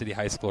at Park City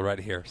High School right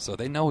here, so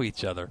they know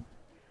each other.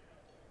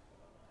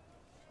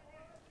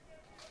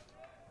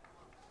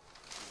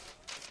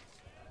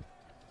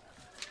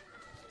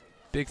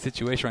 Big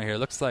situation right here.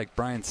 Looks like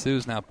Brian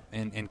Sues now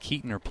and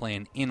Keaton are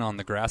playing in on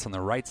the grass on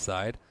the right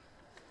side.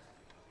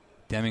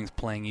 Deming's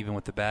playing even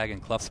with the bag,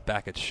 and Clough's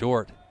back at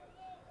short.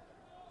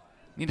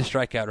 Need a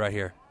strikeout right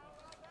here.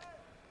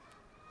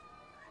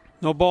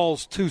 No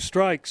balls, 2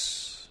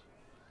 strikes.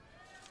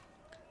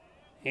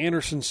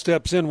 Anderson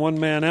steps in, 1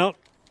 man out.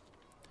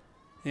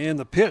 And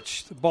the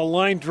pitch, the ball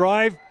line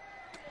drive,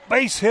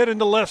 base hit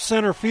into left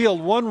center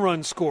field. 1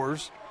 run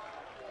scores.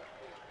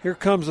 Here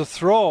comes a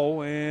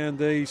throw, and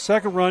the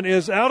second run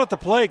is out at the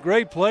plate.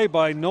 Great play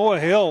by Noah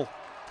Hill.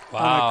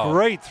 Wow. A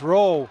great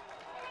throw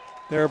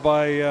there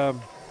by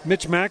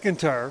Mitch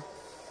McIntyre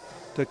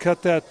to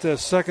cut that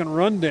second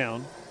run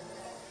down.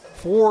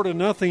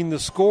 4-0 the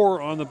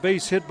score on the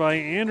base hit by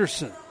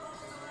Anderson.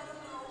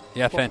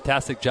 Yeah,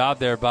 fantastic job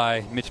there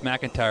by Mitch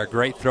McIntyre.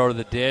 Great throw to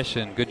the dish,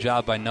 and good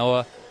job by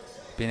Noah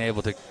being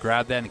able to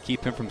grab that and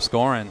keep him from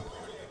scoring.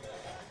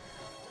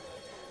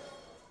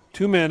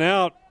 2 men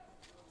out,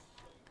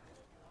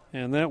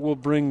 and that will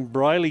bring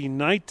Briley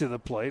Knight to the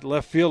plate,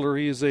 left fielder.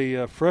 He is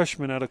a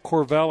freshman out of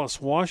Corvallis,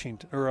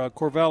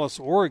 Corvallis,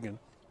 Oregon.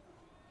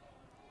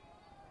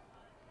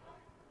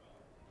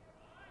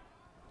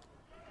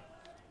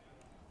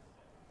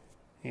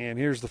 And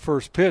here's the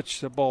first pitch.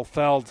 That ball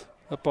fouled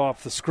up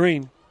off the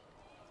screen.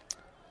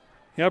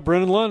 Yeah,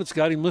 Brennan Lund, it's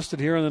got him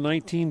listed here on the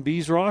 19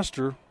 Bees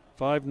roster.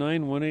 5'9",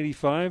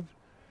 185.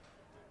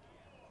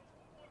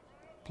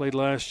 Played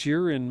last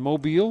year in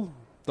Mobile.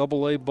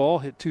 Double-A ball,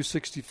 hit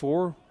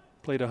 .264.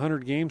 Played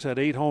 100 games, had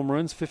 8 home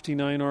runs,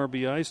 59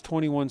 RBIs,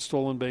 21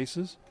 stolen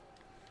bases.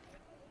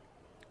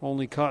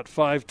 Only caught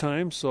 5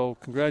 times, so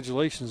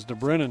congratulations to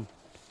Brennan.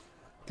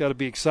 Got to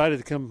be excited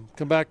to come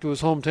back to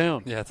his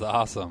hometown. Yeah, it's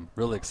awesome.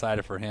 Really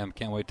excited for him.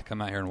 Can't wait to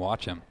come out here and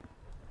watch him.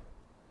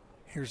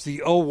 Here's the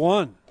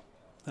 0-1.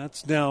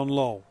 That's down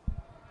low.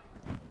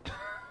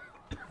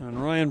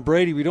 And Ryan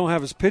Brady, we don't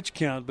have his pitch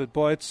count, but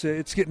boy,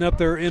 it's getting up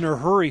there in a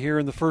hurry here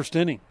in the first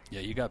inning.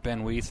 Yeah, you got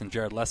Ben Weiss and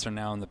Jared Lesser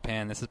now in the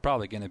pen. This is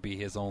probably going to be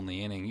his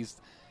only inning. He's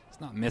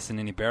not missing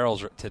any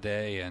barrels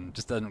today and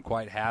just doesn't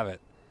quite have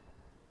it.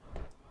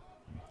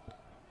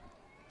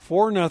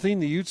 4-0.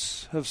 The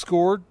Utes have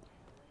scored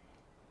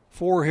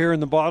 4 here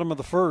in the bottom of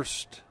the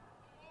first.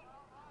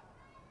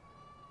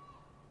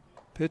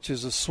 Pitch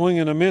is a swing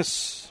and a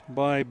miss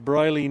by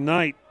Briley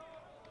Knight.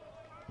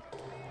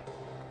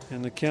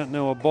 And the count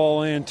now a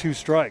ball and 2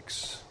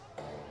 strikes.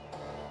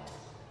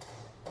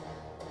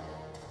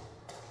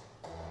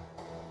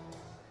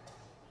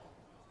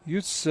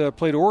 Utes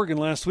played Oregon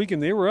last week,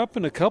 and they were up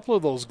in a couple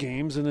of those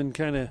games and then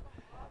kind of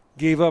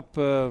gave up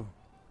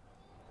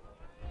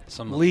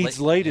some leads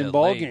late in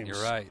ball games.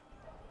 You're right.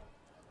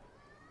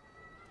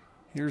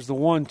 Here's the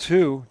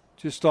 1-2,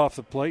 just off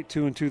the plate,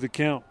 2-2 the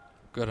count.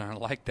 Good, I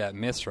like that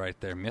miss right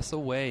there. Miss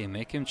away,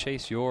 make him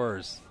chase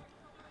yours.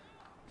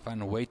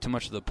 Finding way too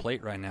much of the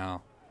plate right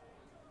now.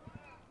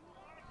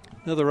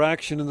 Another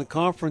action in the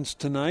conference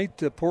tonight.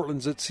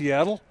 Portland's at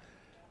Seattle.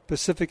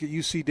 Pacific at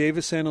UC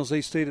Davis. San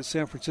Jose State at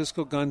San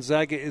Francisco.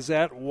 Gonzaga is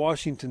at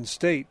Washington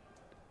State.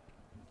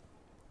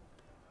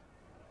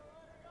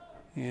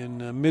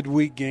 In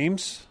midweek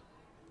games.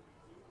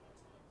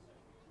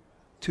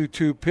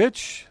 2-2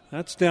 pitch.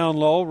 That's down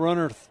low.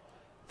 Runner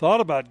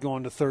thought about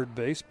going to third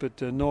base, but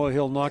Noah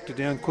Hill knocked it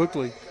down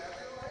quickly.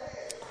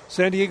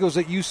 San Diego's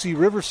at UC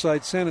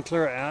Riverside. Santa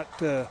Clara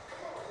at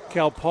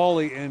Cal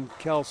Poly, and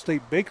Cal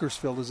State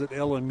Bakersfield is at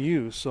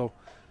LMU. So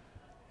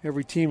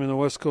every team in the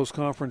West Coast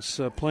Conference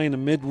playing a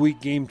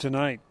midweek game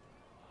tonight.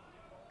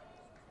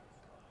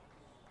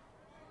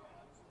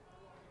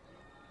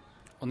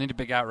 We'll need a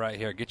big out right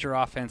here. Get your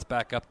offense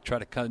back up, try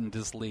to cut into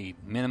this lead.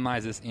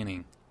 Minimize this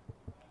inning.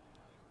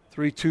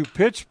 3-2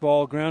 pitch,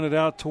 ball grounded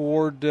out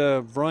toward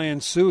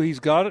Brian Sue. He's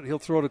got it. He'll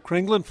throw to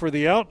Kringlen for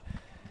the out.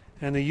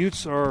 And the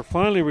Utes are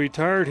finally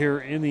retired here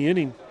in the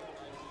inning.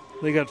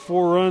 They got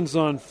 4 runs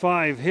on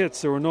 5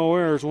 hits. There were no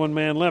errors, 1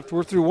 man left.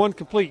 We're through 1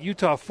 complete.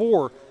 Utah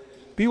 4,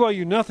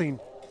 BYU nothing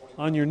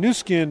on your new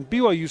skin,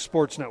 BYU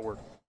Sports Network.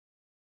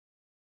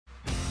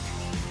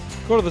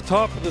 Go to the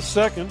top of the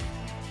second.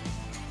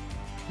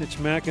 Mitch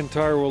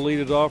McIntyre will lead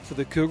it off for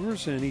the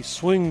Cougars, and he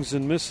swings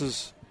and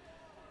misses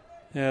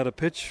at a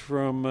pitch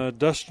from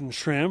Dustin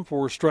Schramm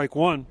for strike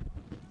 1.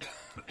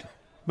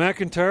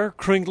 McIntyre,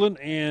 Kringlen,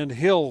 and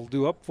Hill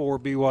do up for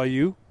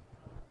BYU.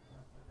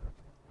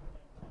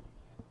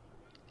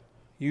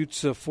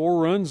 Utes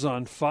 4 runs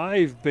on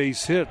 5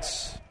 base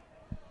hits.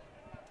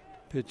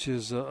 Pitch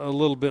is a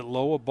little bit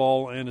low, a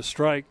ball and a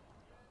strike.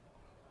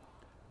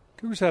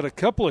 Cougars had a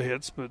couple of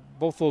hits, but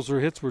both those were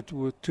hits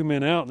with 2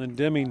 men out, and then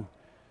Deming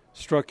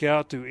struck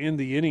out to end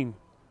the inning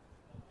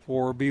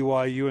for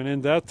BYU and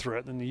end that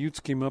threat. And the Utes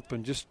came up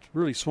and just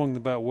really swung the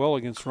bat well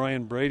against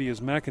Ryan Brady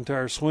as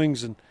McIntyre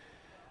swings and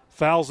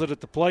fouls it at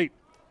the plate.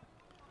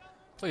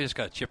 So you just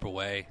got to chip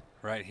away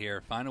right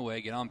here. Find a way,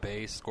 get on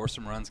base, score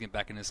some runs, get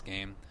back in this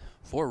game.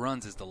 4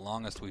 runs is the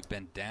longest we've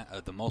been down,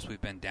 the most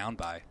we've been down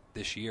by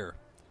this year.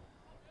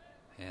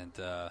 And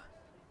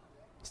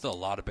still a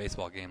lot of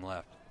baseball game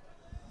left.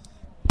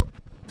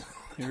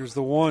 Here's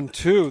the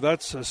 1-2.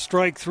 That's a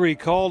strike 3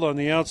 called on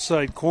the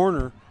outside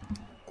corner.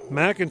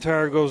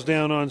 McIntyre goes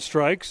down on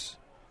strikes,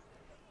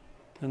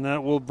 and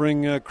that will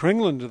bring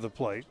Kringlen to the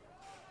plate.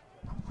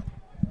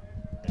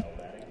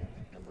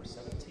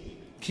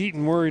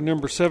 Keaton wearing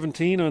number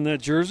 17 on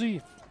that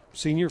jersey,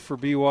 senior for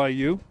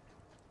BYU.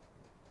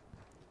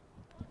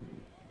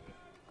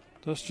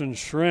 Dustin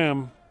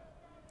Schramm,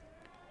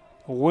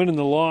 a win and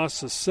the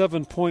loss, a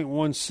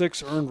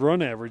 7.16 earned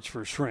run average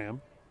for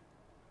Schramm.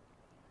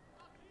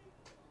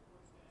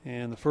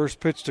 And the first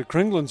pitch to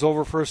Kringlen's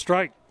over for a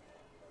strike.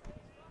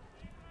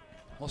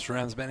 Well,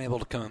 Schramm's been able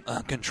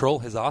to control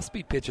his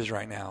off-speed pitches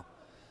right now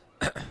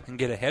and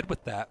get ahead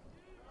with that.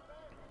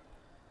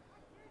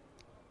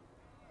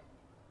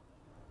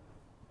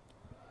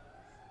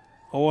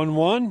 Oh and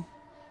 1.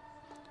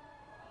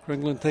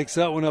 Kringlen takes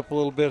that one up a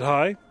little bit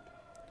high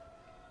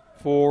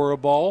for a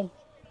ball.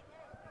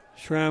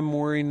 Schramm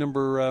wearing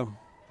number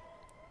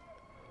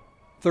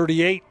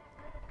 38.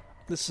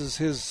 This is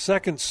his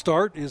second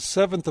start, his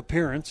 7th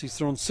appearance. He's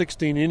thrown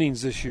 16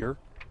 innings this year.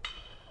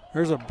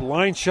 There's a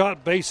blind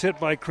shot base hit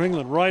by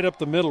Kringlen right up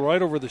the middle,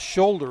 right over the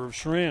shoulder of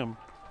Schramm.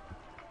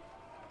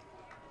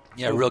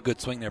 Yeah, real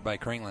good swing there by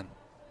Kringlen.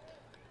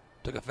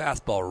 Took a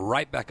fastball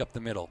right back up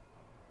the middle.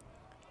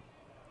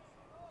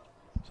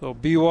 So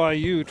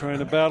BYU trying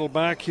to battle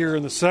back here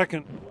in the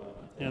second,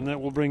 and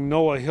that will bring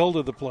Noah Hill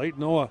to the plate.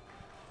 Noah,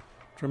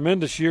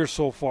 tremendous year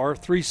so far,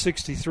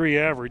 363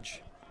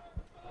 average.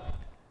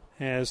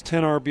 Has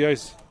 10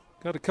 RBIs.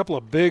 Got a couple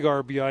of big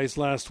RBIs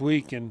last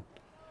week in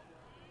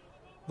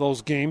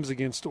those games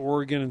against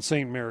Oregon and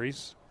St.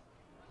 Mary's.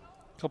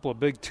 A couple of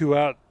big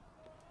 2-out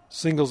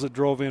singles that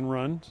drove in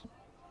runs.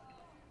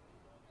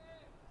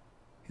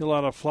 Hill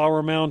out of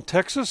Flower Mound,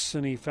 Texas,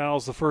 and he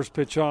fouls the first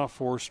pitch off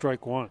for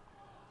strike 1.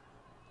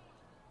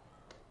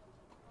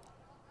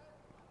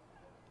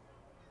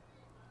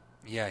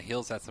 Yeah,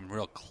 Hill's had some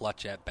real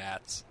clutch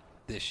at-bats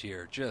this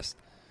year. Just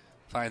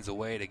finds a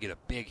way to get a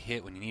big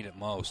hit when you need it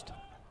most.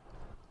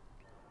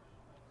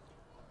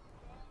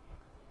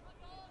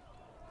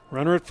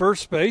 Runner at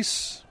first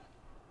base.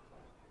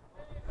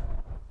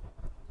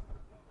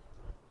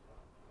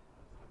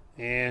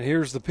 And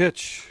here's the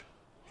pitch.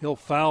 Hill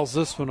fouls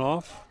this one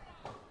off.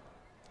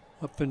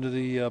 Up into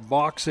the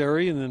box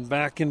area and then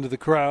back into the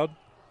crowd.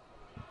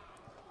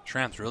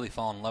 Schramm's really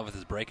fallen in love with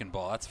his breaking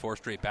ball. That's 4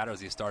 straight batters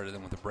he started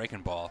in with a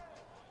breaking ball.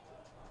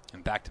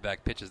 And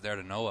back-to-back pitches there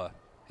to Noah.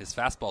 His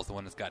fastball's the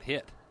one that's got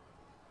hit.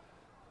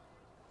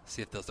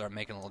 See if they'll start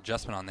making a little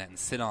adjustment on that and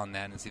sit on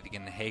that and see if he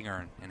can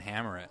hanger and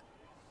hammer it.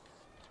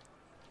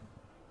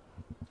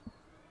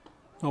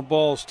 No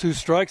balls, 2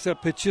 strikes.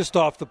 That pitch just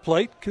off the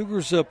plate.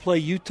 Cougars play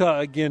Utah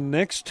again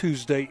next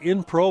Tuesday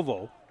in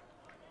Provo.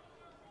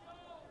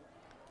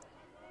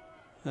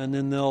 And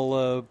then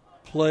they'll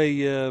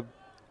play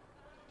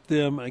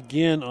them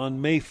again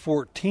on May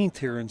 14th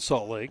here in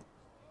Salt Lake.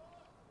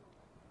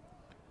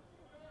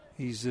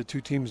 These two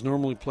teams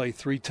normally play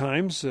 3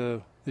 times.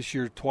 This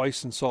year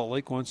twice in Salt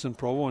Lake, once in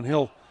Provo. And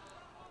he'll,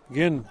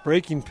 again,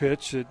 breaking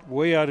pitch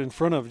way out in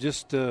front of,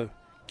 just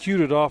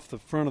cued it off the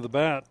front of the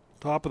bat,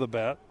 top of the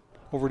bat,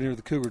 over near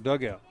the Cougar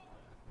dugout.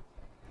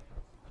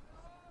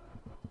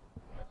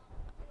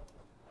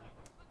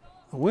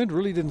 The wind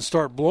really didn't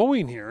start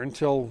blowing here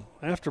until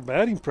after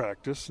batting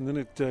practice, and then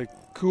it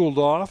cooled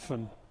off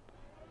and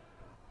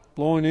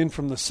blowing in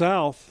from the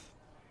south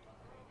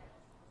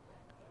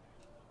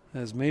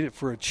has made it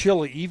for a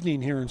chilly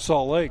evening here in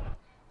Salt Lake.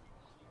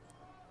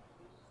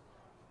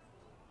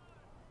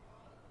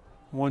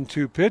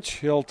 1-2 pitch.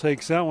 Hill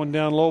takes that one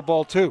down low,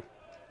 ball 2.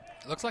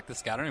 It looks like the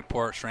scouting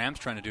report Schramm's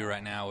trying to do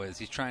right now is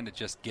he's trying to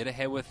just get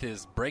ahead with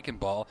his breaking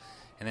ball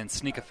and then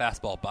sneak a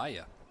fastball by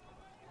you.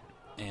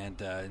 And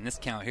in this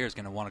count here is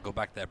going to want to go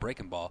back to that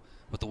breaking ball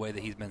with the way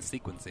that he's been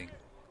sequencing.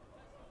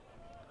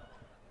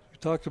 We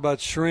talked about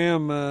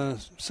Schramm,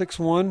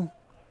 6'1",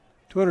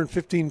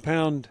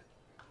 215-pound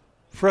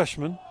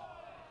freshman.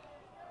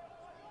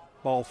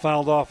 Ball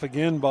fouled off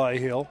again by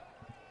Hill.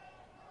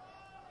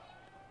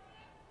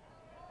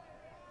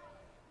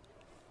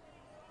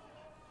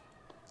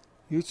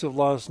 Utes have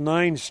lost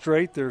 9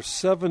 straight. They're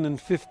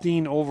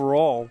 7-15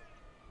 overall.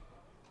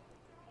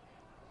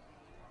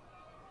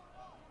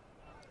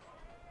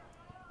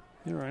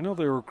 Here, I know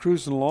they were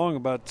cruising along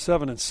about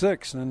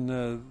 7-6, and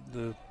then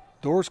the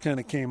doors kind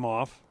of came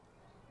off.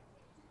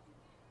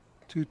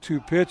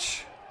 2-2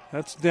 pitch.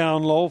 That's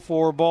down low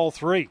for ball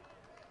 3.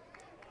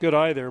 Good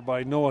eye there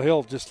by Noah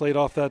Hill. Just laid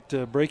off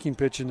that breaking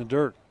pitch in the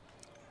dirt.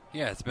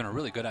 Yeah, it's been a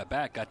really good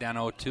at-bat. Got down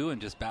 0-2 and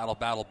just battle,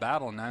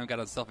 and now got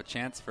himself a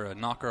chance for a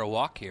knock or a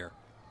walk here.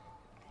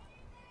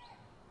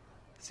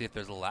 See if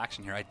there's a little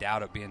action here. I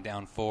doubt it being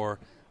down 4.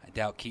 I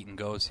doubt Keaton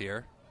goes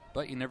here,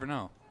 but you never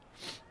know.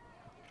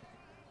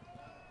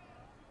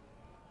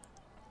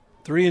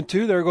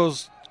 3-2. There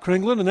goes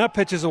Kringlen, and that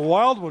pitch is a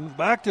wild one.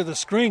 Back to the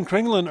screen.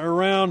 Kringlen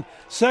around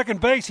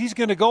second base. He's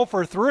going to go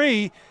for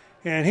 3,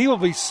 and he will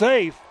be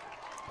safe.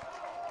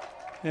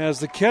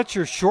 As the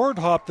catcher short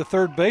hopped the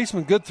third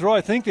baseman. Good throw.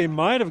 I think they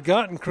might have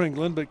gotten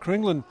Kringlen, but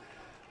Kringlen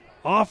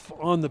off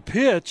on the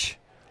pitch.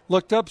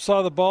 Looked up,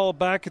 saw the ball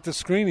back at the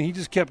screen, and he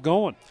just kept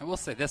going. I will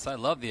say this. I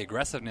love the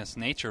aggressiveness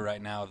nature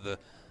right now of the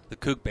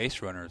Coug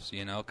base runners.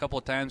 You know, a couple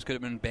of times could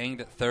have been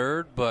banged at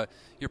third, but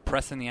you're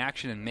pressing the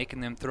action and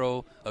making them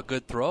throw a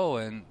good throw,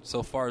 and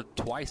so far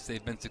twice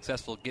they've been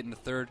successful getting to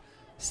third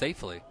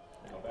safely.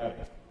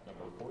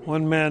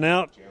 1 man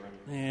out,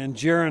 and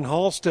Jaron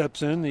Hall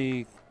steps in,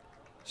 the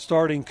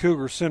starting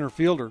Cougar center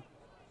fielder.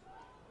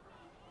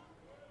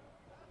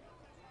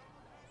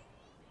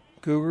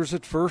 Cougars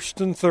at first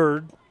and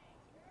third.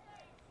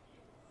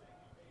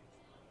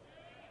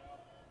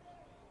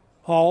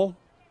 Hall,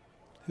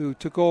 who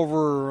took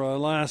over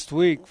last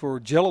week for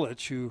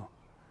Jelilich, who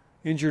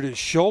injured his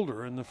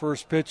shoulder in the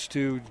first pitch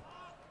to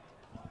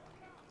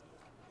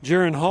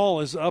Jaron Hall,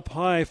 is up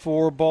high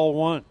for ball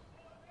 1.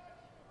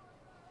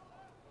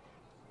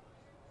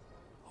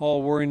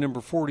 Hall wearing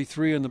number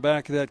 43 in the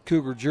back of that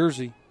Cougar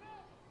jersey.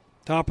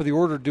 Top of the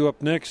order due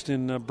up next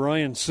in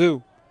Brian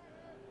Sue.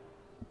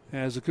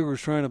 As the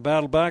Cougars trying to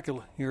battle back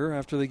here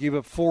after they gave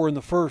up 4 in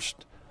the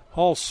first.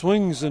 Hall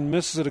swings and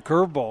misses at a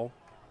curveball.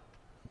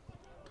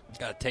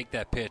 Got to take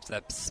that pitch,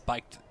 that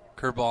spiked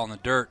curveball in the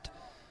dirt.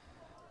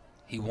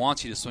 He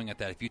wants you to swing at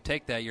that. If you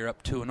take that, you're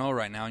up 2-0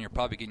 right now, and you're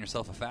probably getting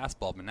yourself a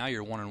fastball. But now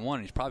you're 1-1,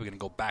 and he's probably going to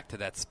go back to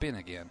that spin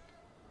again.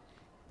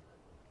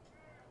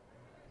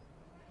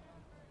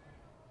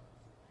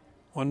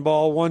 1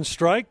 ball, 1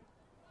 strike.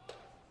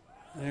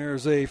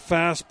 There's a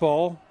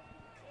fastball.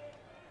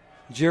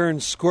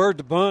 Jaron squared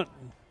the bunt,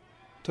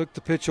 took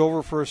the pitch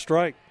over for a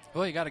strike.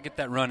 Well, you got to get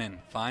that run in.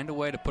 Find a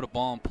way to put a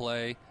ball in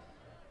play.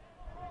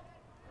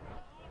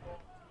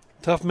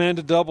 Tough man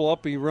to double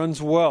up. He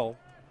runs well.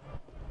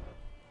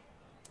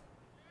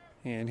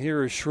 And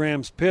here is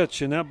Schramm's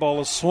pitch, and that ball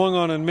is swung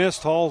on and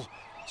missed. Hall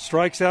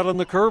strikes out on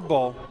the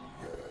curveball.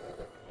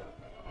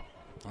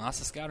 Well, that's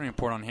the scouting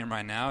report on him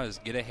right now,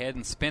 is get ahead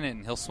and spin it,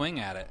 and he'll swing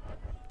at it.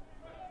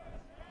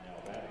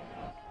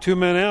 2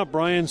 men out.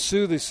 Brian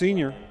Sue, the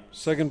senior,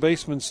 second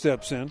baseman,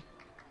 steps in.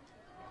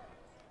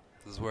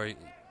 This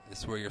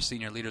is where your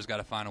senior leader's got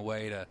to find a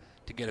way to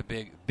get a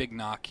big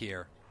knock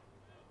here.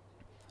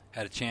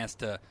 Had a chance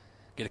to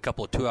get a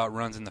couple of 2-out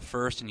runs in the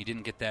first, and you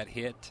didn't get that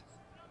hit.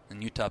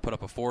 And Utah put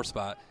up a 4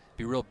 spot.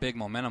 Be real big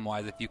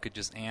momentum-wise if you could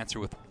just answer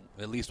with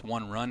at least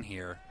 1 run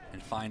here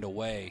and find a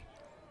way.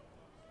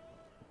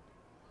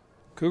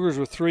 Cougars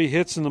with 3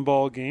 hits in the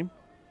ball game.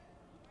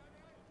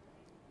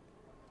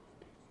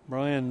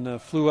 Brian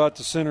flew out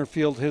to center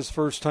field his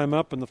first time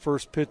up, and the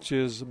first pitch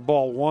is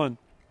ball 1.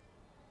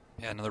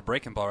 Yeah, another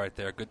breaking ball right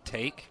there. Good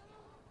take.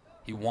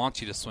 He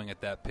wants you to swing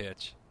at that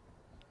pitch.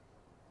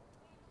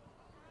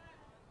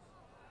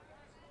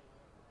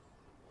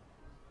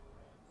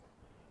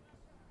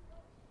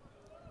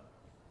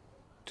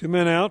 Two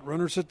men out,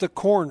 runners at the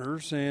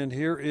corners, and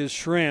here is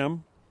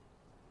Schramm.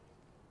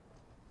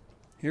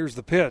 Here's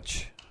the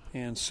pitch,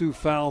 and Sue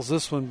fouls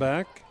this one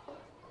back.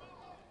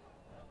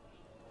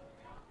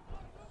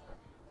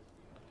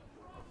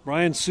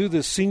 Brian Sue,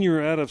 the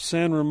senior out of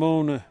San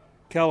Ramon,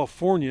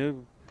 California,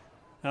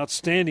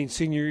 outstanding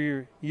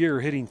senior year,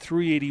 hitting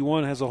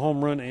 .381, has a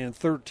home run and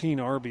 13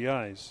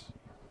 RBIs.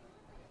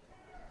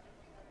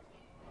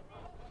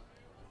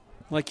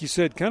 Like you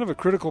said, kind of a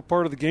critical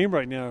part of the game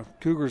right now.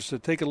 Cougars to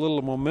take a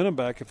little momentum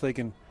back if they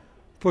can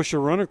push a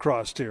run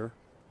across here.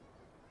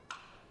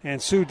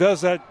 And Sue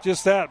does that,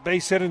 just that,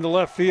 base hit into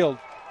left field.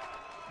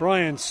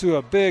 Brian Sue,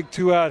 a big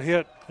 2-out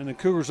hit, and the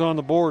Cougars on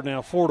the board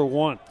now,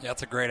 4-1. Yeah,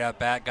 that's a great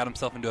at-bat. Got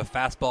himself into a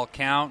fastball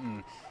count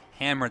and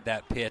hammered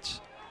that pitch.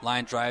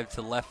 Line drive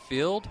to left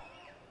field.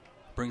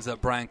 Brings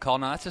up Brian Call.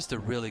 Now, that's just a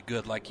really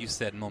good, like you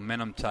said,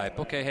 momentum type.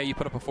 Okay, hey, you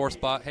put up a 4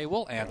 spot. Hey,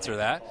 we'll answer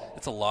that.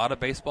 It's a lot of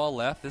baseball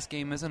left. This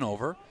game isn't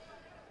over.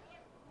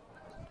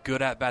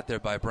 Good at-bat there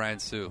by Brian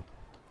Sue.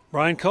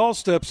 Brian Call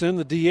steps in,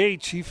 the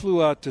DH. He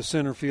flew out to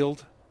center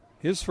field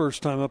his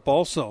first time up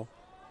also.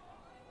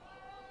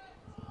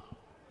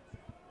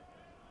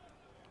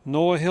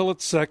 Noah Hill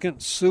at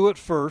second, Sue at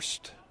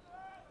first.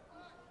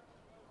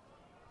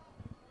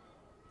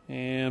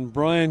 And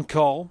Brian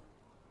Call,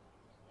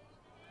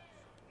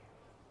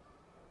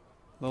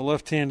 the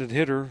left-handed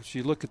hitter. As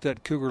you look at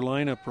that Cougar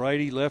lineup,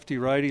 righty,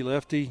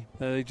 lefty.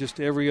 Just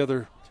every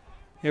other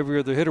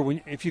hitter.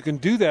 If you can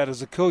do that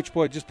as a coach,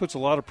 boy, it just puts a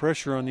lot of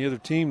pressure on the other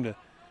team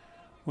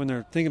when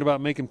they're thinking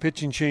about making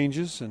pitching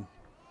changes.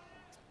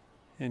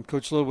 And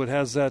Coach Littlewood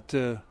has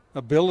that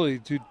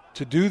ability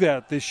to do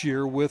that this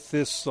year with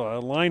this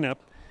lineup.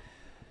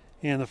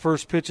 And the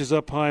first pitch is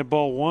up high,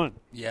 ball 1.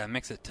 Yeah, it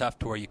makes it tough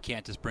to where you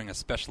can't just bring a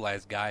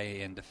specialized guy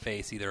in to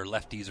face either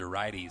lefties or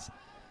righties.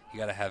 You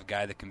got to have a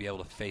guy that can be able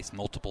to face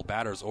multiple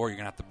batters, or you're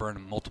going to have to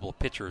burn multiple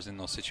pitchers in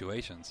those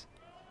situations.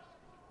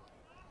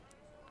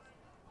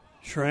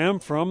 Schramm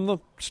from the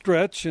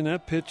stretch, and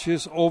that pitch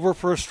is over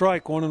for a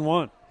strike,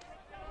 1-1.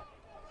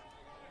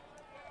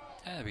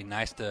 Yeah, it'd be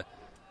nice to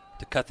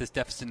cut this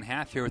deficit in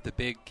half here with the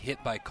big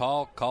hit by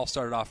Call. Call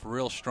started off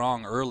real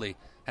strong early.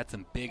 Had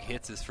some big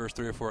hits his first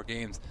 3 or 4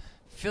 games.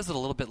 Fizzled a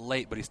little bit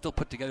late, but he still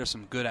put together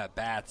some good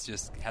at-bats.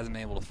 Just hasn't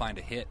been able to find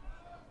a hit.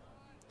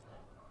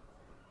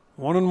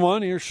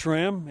 1-1. Here's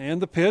Schramm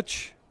and the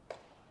pitch.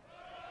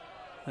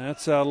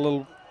 That's out a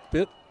little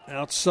bit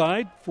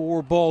outside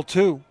for ball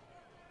 2.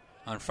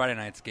 On Friday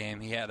night's game,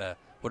 he had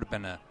would have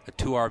been a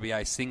 2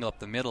 RBI single up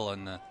the middle,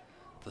 and the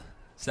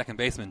second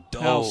baseman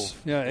dove. House.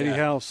 Yeah, Eddie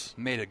House.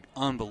 Made an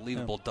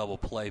unbelievable double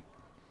play.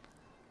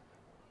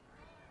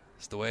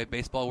 It's the way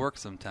baseball works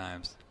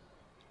sometimes.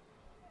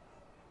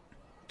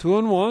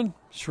 2-1.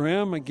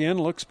 Schramm again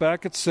looks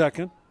back at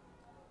second.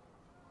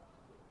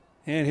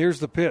 And here's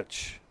the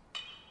pitch.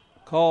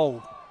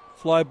 Call,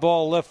 fly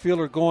ball, left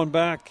fielder going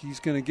back. He's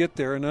going to get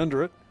there and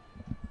under it.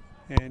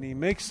 And he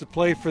makes the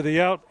play for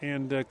the out,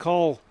 and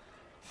Call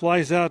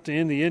flies out to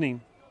end the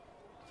inning.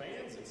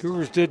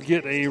 Cougars did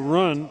get a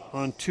run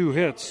on 2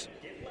 hits,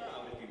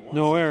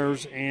 no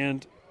errors,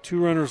 and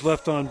 2 runners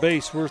left on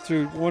base. We're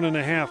through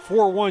 1.5.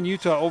 4-1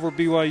 Utah over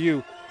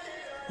BYU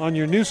on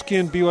your new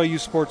skin BYU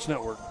Sports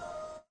Network.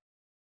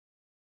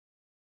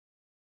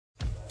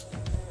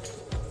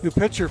 New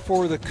pitcher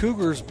for the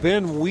Cougars,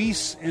 Ben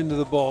Weiss, into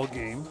the ball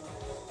game.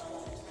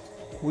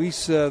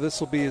 Weiss, this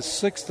will be his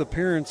 6th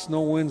appearance,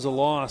 no wins, a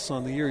loss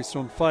on the year. He's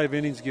thrown 5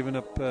 innings, given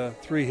up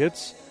 3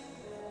 hits,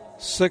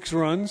 6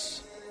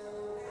 runs.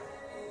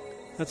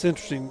 That's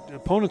interesting.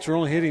 Opponents are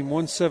only hitting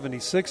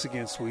 176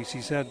 against Weiss.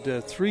 He's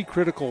had 3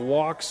 critical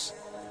walks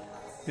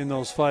in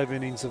those 5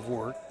 innings of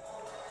work.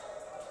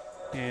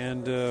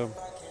 And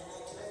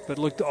but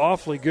looked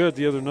awfully good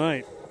the other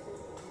night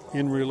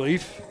in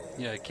relief.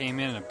 Yeah, he came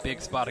in a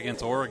big spot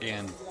against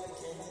Oregon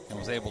and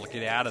was able to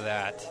get out of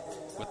that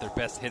with their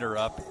best hitter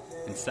up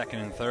in second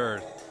and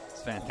third.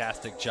 It's a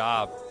fantastic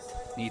job.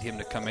 Need him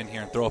to come in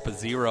here and throw up a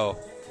 0.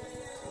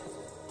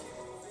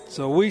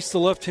 So Weiss, the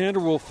left-hander,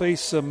 will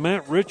face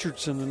Matt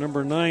Richardson, the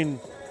number 9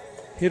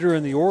 hitter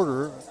in the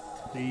order.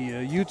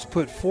 The Utes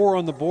put 4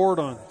 on the board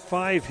on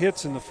 5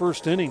 hits in the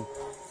first inning.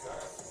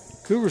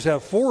 Cougars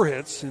have 4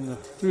 hits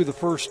through the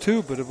first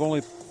 2, but have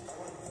only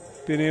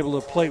been able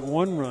to plate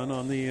 1 run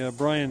on the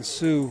Brian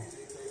Sue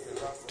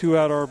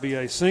 2-out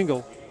RBI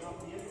single.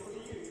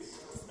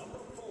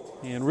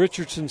 And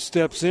Richardson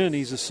steps in.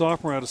 He's a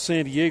sophomore out of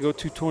San Diego,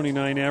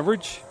 229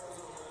 average.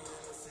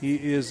 He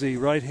is a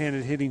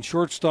right-handed hitting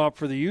shortstop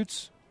for the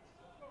Utes.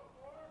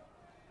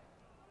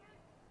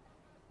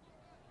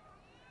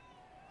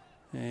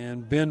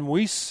 And Ben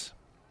Weiss,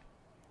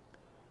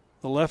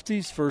 the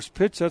lefties, first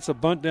pitch. That's a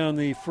bunt down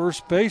the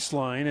first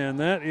baseline, and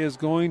that is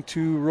going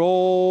to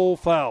roll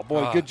foul.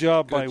 Boy, good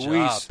job by Weiss. Good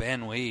job,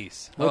 Ben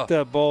Weiss. Let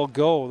that ball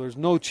go. There's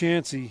no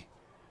chance he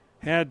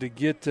had to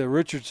get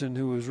Richardson,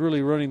 who was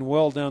really running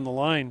well down the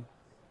line.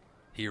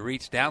 He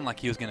reached down like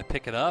he was going to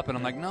pick it up, and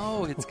I'm like,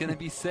 no, it's going to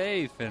be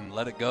safe, and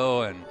let it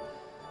go, and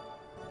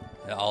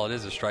all it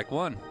is strike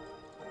 1.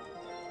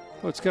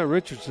 Well, it's got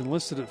Richardson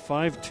listed at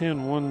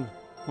 5'10",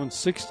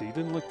 160. He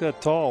didn't look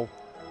that tall.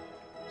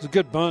 It was a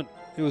good bunt.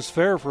 It was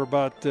fair for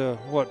about,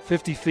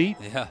 50 feet?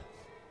 Yeah.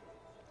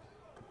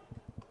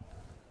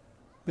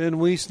 Ben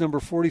Weiss, number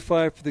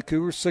 45 for the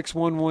Cougars, 6'1",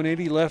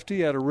 180,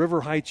 lefty out of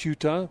River Heights,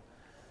 Utah.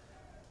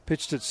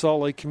 Pitched at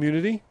Salt Lake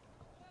Community.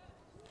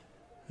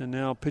 And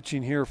now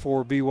pitching here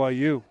for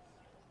BYU.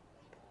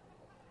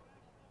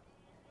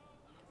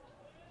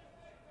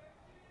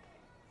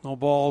 No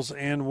balls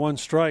and 1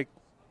 strike.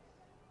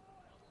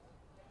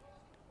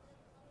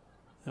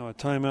 Now a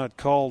timeout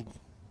called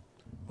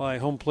by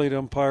home plate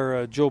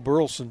umpire Joe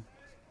Burleson.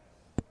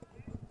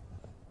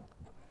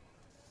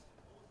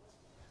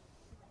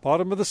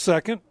 Bottom of the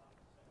second.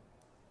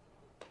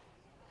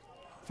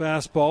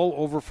 Fastball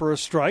over for a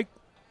strike.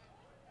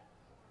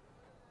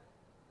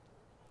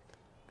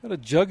 Got a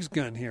jugs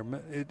gun here.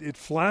 It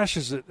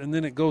flashes it, and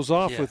then it goes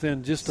off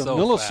within just a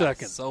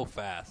millisecond. So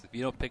fast. If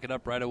you don't pick it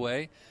up right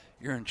away,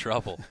 you're in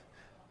trouble.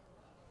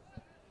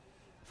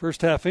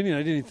 First half inning, I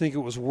didn't even think it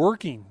was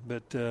working,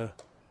 but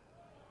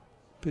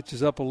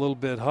pitches up a little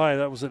bit high.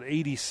 That was at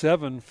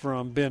 87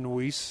 from Ben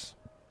Weiss.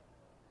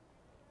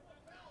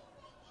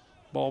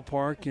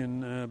 Ballpark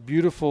in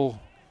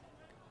beautiful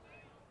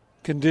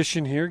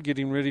condition here,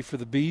 getting ready for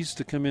the Bees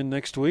to come in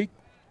next week.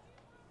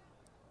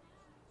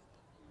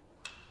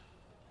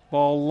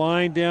 Ball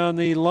line down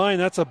the line.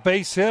 That's a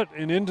base hit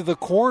and into the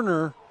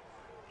corner.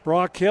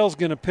 Brock Hale's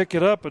going to pick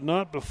it up, but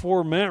not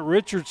before Matt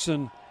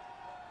Richardson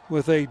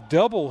with a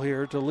double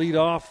here to lead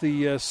off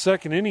the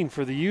second inning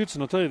for the Utes.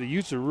 And I'll tell you, the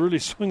Utes are really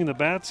swinging the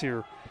bats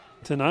here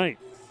tonight.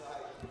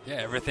 Yeah,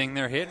 everything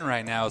they're hitting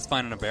right now is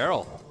finding a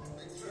barrel.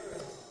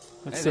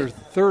 That's their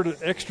third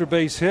extra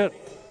base hit.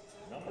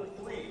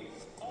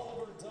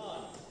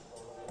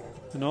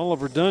 And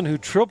Oliver Dunn, who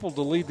tripled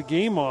to lead the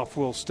game off,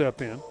 will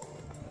step in.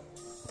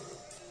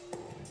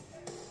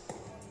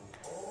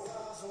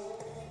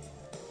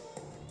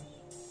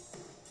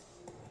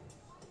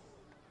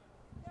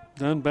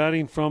 Dunn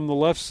batting from the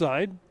left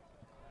side.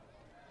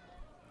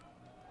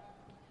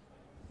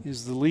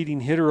 Is the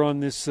leading hitter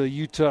on this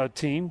Utah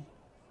team.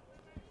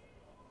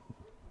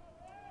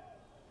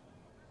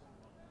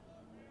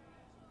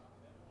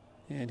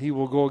 And he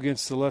will go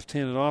against the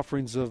left-handed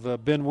offerings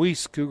of Ben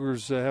Weiss.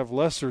 Cougars have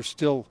Lesser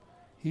still.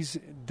 He's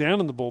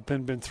down in the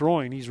bullpen, been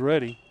throwing. He's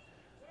ready.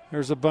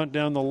 There's a bunt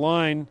down the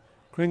line.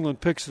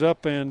 Kringlen picks it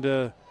up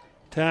and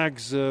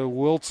tags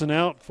Wilson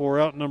out for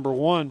out number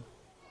 1.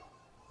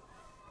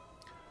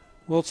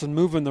 Wilson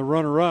moving the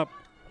runner up.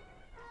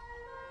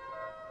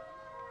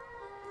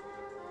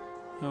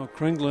 Now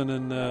Kringlen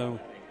and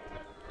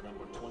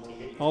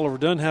Oliver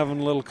Dunn having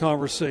a little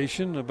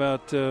conversation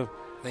about I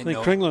think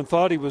Kringlen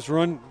thought he was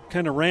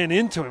kind of ran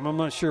into him. I'm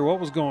not sure what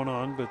was going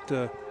on,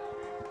 but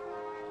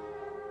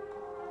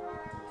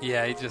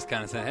yeah, he just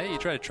kind of said, "Hey, you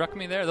try to truck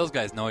me there." Those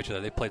guys know each other.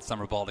 They played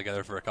summer ball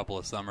together for a couple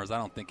of summers. I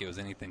don't think it was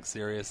anything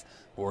serious,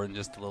 or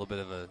just a little bit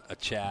of a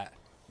chat.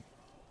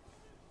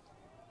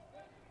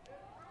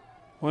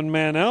 One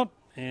man out,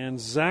 and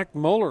Zach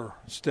Muller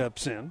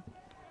steps in.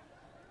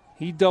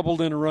 He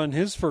doubled in a run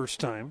his first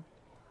time.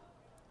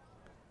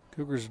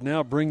 Cougars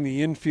now bring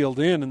the infield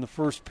in, and the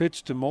first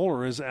pitch to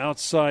Muller is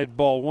outside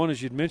ball 1.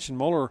 As you'd mentioned,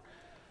 Muller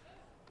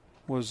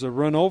was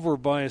run over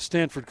by a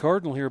Stanford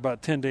Cardinal here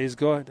about 10 days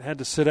ago. Had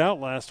to sit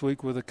out last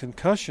week with a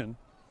concussion,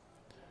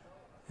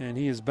 and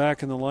he is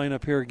back in the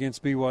lineup here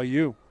against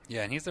BYU.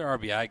 Yeah, and he's their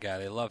RBI guy.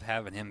 They love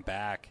having him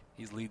back.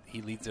 He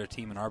leads their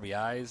team in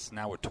RBIs,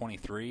 now with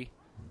 23,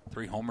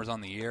 3 homers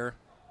on the year.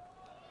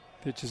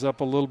 Pitches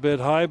up a little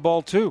bit high,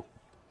 ball 2.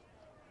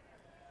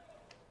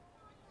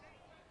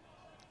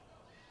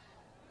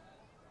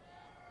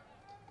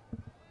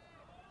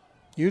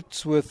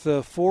 Utes with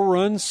 4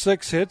 runs,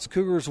 6 hits.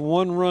 Cougars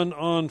 1 run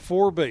on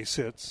 4 base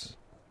hits.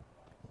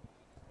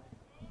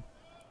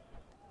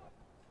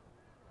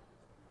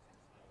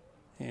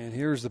 And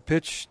here's the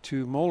pitch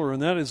to Muller,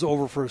 and that is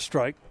over for a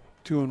strike.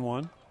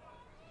 2-1.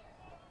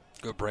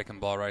 Good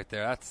breaking ball right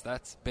there.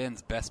 That's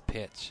Ben's best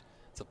pitch.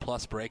 It's a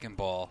plus breaking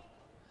ball.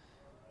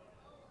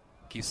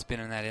 Keep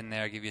spinning that in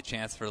there, give you a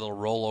chance for a little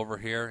rollover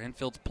here.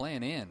 Infield's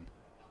playing in,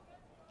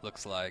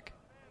 looks like.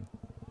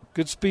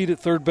 Good speed at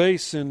third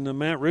base in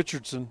Matt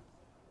Richardson.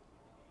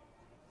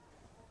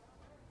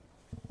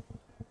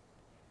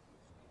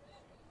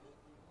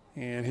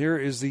 And here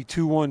is the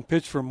 2-1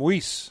 pitch from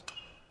Weiss.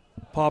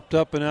 Popped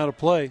up and out of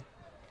play.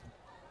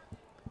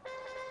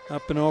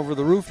 Up and over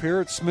the roof here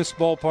at Smith's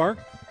Ballpark.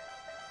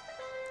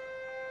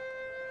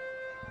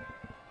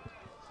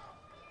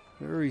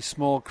 Very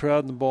small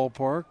crowd in the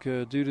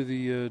ballpark due to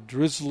the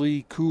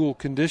drizzly, cool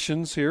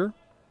conditions here.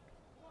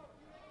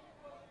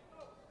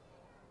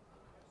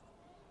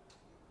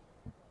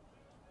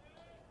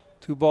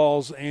 Two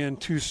balls and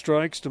 2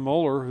 strikes to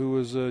Muller, who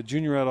is a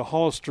junior out of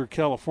Hollister,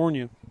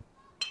 California.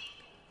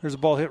 There's a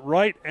ball hit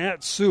right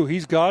at Sue.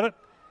 He's got it.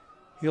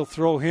 He'll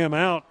throw him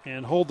out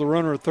and hold the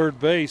runner at third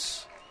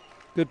base.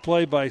 Good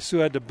play by Sue.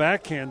 Had to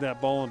backhand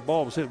that ball, and the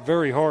ball was hit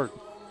very hard.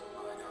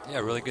 Yeah,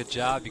 really good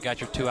job. You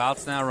got your 2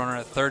 outs now, runner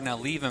at third. Now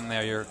leave him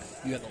there.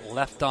 You got the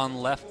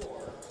left-on-left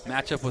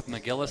matchup with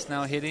McGillis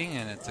now hitting,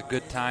 and it's a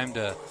good time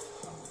to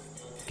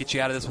get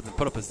you out of this and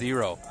put up a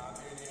 0.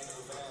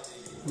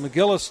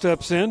 McGillis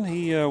steps in.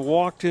 He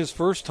walked his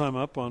first time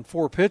up on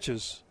 4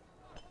 pitches.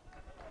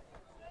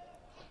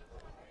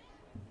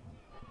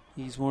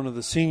 He's one of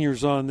the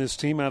seniors on this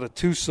team out of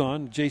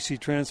Tucson, JC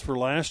transfer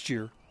last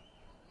year.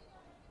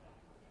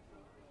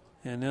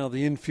 And now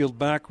the infield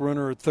back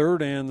runner at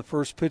third, and the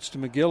first pitch to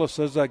McGillis.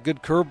 That's that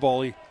good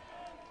curveball. He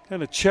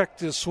kind of checked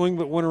his swing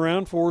but went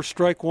around for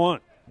strike one.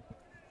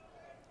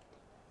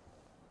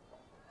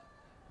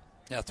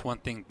 Yeah, that's one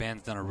thing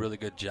Ben's done a really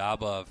good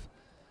job of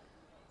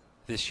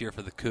this year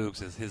for the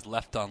Cougs is his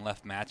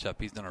left-on-left matchup.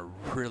 He's done a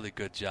really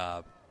good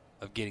job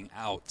of getting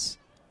outs.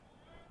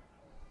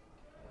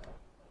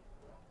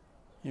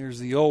 Here's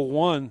the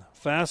 0-1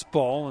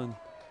 fastball, and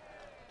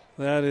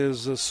that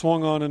is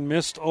swung on and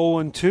missed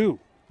 0-2.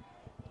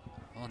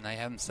 Well, now you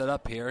have him set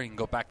up here. He can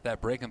go back to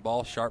that breaking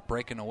ball, sharp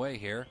breaking away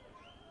here.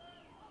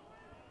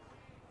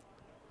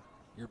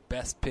 Your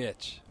best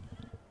pitch.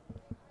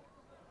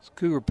 This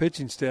Cougar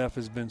pitching staff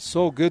has been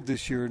so good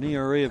this year, an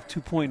ERA of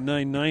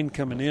 2.99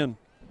 coming in.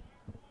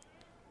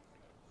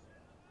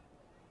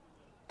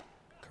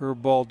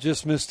 Curveball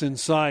just missed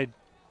inside.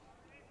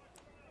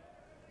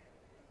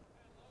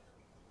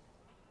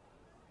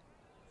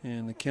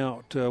 And the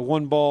count,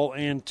 1 ball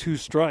and 2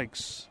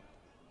 strikes.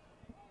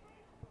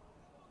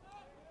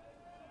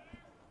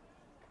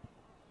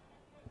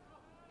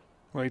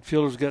 Right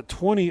fielder's got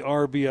 20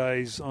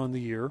 RBIs on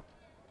the year,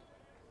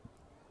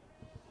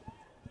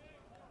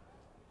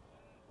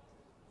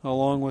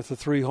 along with the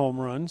 3 home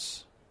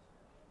runs.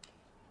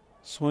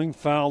 Swing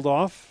fouled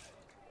off.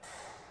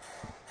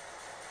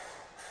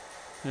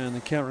 And the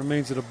count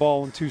remains at 1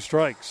 ball and 2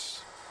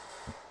 strikes.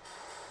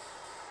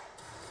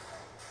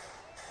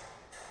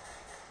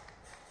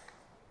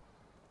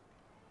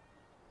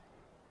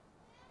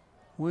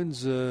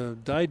 Wind's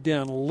died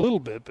down a little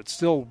bit, but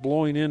still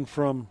blowing in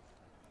from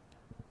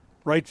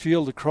right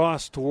field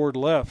across toward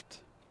left.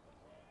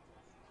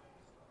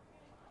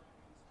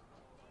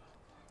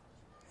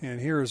 And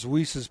here is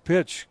Weiss's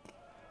pitch.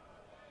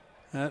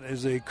 That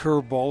is a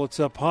curveball. It's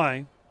up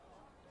high.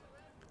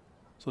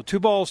 So 2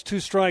 balls,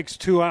 2 strikes,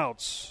 2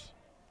 outs.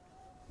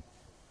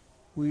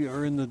 We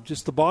are in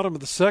just the bottom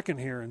of the second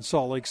here in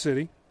Salt Lake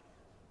City.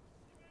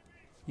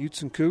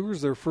 Utes and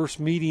Cougars, their first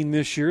meeting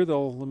this year.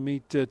 They'll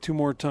meet 2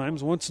 more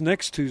times, once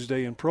next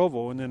Tuesday in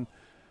Provo, and then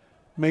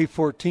May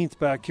 14th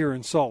back here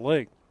in Salt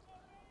Lake.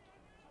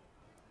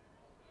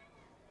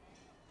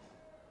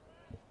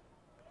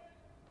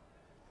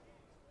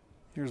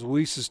 Here's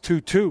Weiss's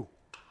 2-2.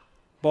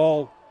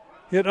 Ball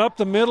hit up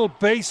the middle,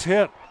 base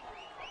hit.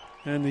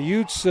 And the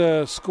Utes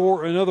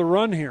score another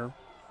run here.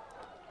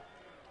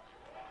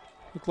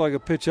 Looked like a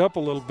pitch up a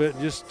little bit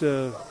and just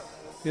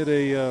hit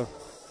a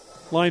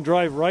line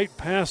drive right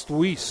past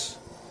Weiss.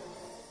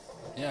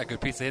 Yeah,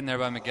 good piece of hitting there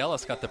by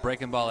McGillis. Got the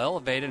breaking ball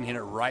elevated and hit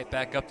it right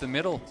back up the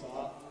middle.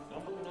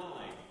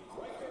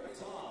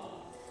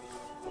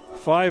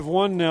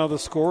 5-1 now the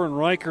score, and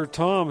Riker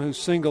Tom, who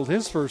singled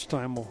his first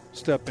time, will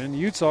step in.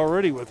 Utes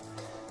already with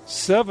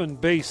 7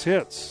 base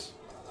hits.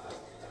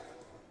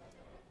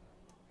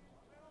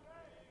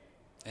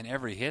 And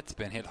every hit's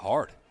been hit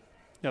hard.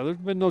 Yeah, there's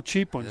been no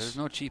cheap ones. There's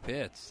no cheap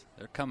hits.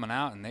 They're coming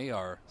out, and they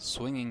are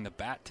swinging the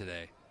bat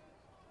today.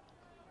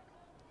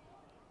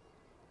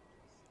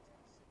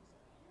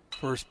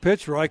 First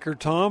pitch, Riker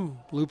Tom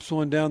loops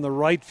one down the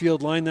right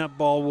field line. That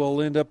ball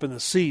will end up in the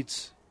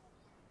seats,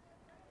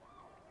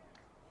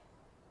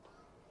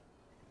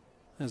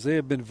 as they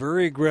have been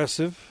very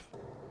aggressive,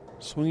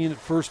 swinging at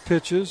first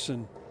pitches,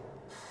 and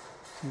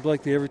seems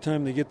like every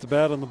time they get the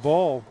bat on the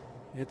ball,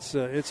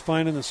 it's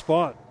finding the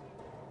spot.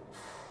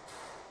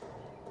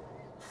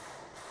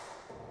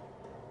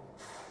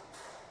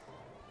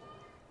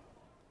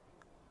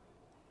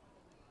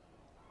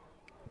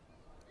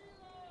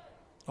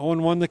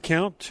 Owen won the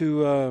count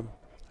to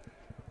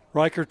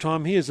Riker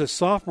Tom. He is a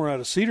sophomore out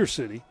of Cedar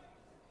City.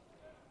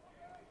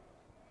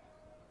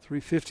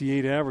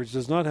 .358 average.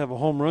 Does not have a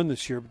home run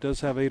this year, but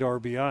does have 8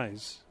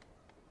 RBIs.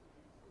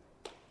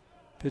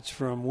 Pitch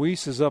from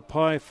Weiss is up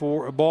high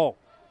for a ball.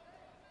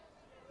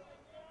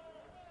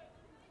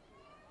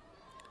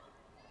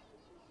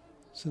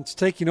 Since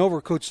taking over,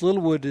 Coach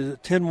Littlewood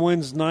 10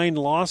 wins, 9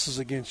 losses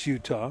against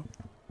Utah.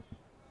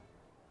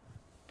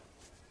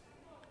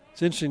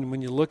 It's interesting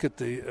when you look at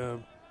the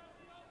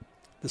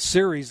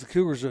series. The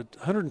Cougars are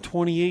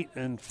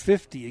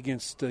 128-50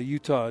 against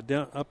Utah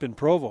down up in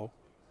Provo.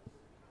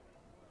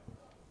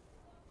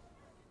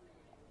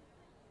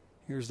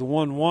 Here's the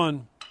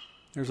 1-1.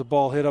 There's a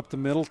ball hit up the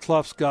middle.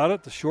 Cluff's got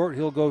it. The short.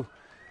 He'll go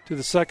to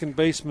the second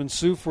baseman,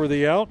 Sue, for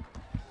the out.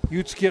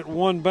 Utes get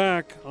 1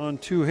 back on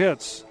 2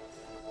 hits.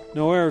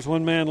 No errors,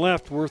 1 man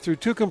left. We're through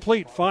 2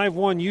 complete.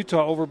 5-1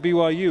 Utah over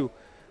BYU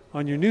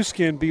on your new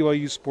skin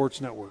BYU Sports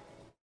Network.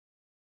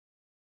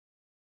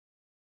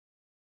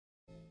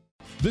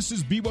 This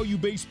is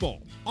BYU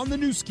Baseball on the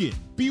new skin,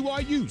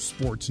 BYU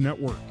Sports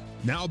Network.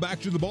 Now back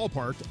to the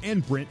ballpark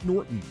and Brent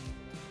Norton.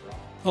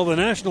 Well, the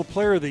National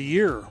Player of the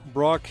Year,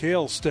 Brock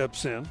Hale,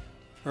 steps in.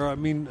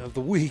 Of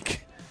the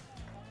week.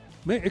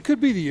 It could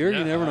be the year.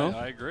 You never know.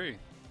 I agree.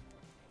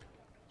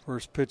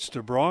 First pitch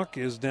to Brock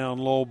is down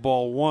low,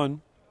 ball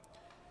 1.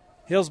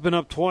 Hale's been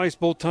up twice,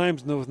 both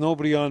times with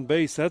nobody on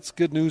base. That's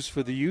good news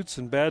for the Utes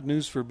and bad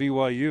news for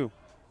BYU.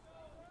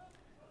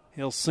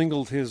 Hale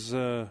singled his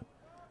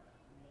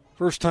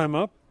first time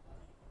up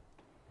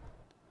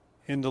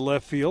into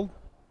left field.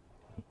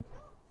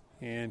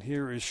 And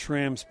here is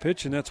Schramm's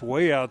pitch, and that's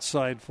way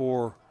outside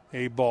for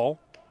a ball.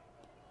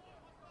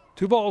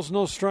 2 balls,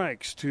 no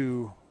strikes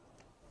to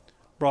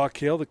Brock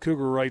Hale, the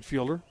Cougar right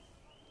fielder.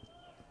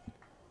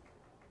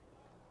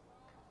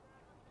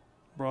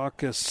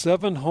 Brock has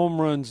 7 home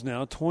runs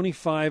now,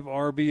 25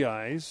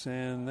 RBIs,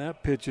 and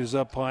that pitch is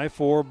up high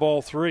for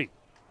ball 3.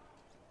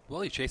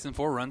 Well, he's chasing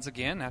 4 runs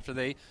again after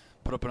they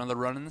put up another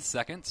run in the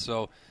second,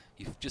 so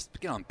you just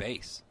get on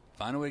base.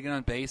 Find a way to get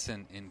on base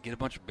and get a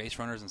bunch of base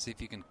runners and see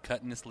if you can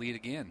cut in this lead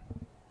again.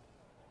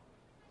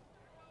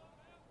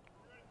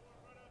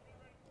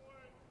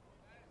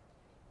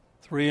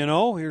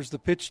 3-0. Here's the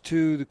pitch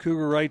to the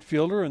Cougar right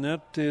fielder, and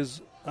that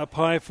is up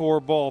high for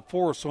ball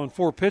 4. So on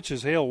 4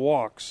 pitches, Hale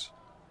walks.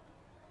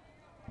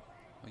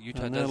 Well,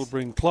 Utah and that'll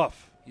bring Clough.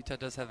 Utah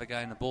does have a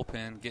guy in the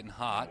bullpen getting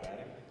hot.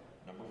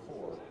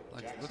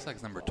 Looks like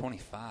it's number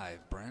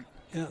 25, Brent.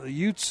 Yeah, the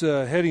Utes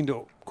heading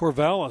to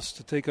Corvallis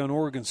to take on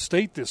Oregon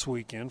State this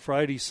weekend,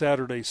 Friday,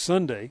 Saturday,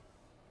 Sunday.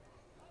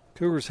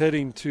 Cougars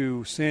heading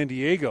to San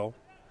Diego.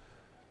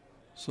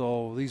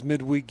 So these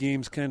midweek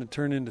games kind of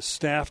turn into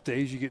staff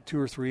days. You get 2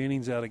 or 3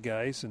 innings out of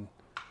guys and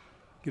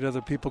get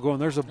other people going.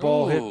 There's a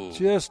ball hit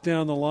just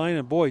down the line,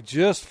 and boy,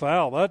 just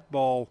foul. That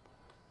ball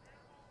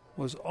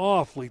was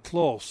awfully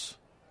close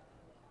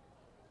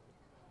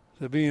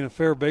to being a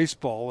fair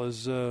baseball,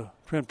 as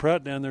Trent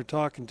Pratt down there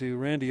talking to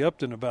Randy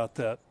Upton about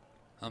that.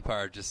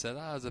 Umpire just said, it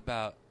was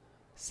about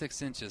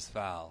 6 inches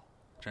foul.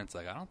 Trent's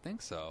like, I don't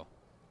think so.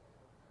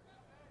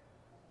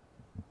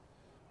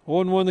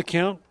 0-1 the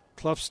count.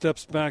 Clough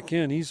steps back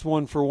in. He's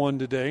 1 for 1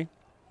 today.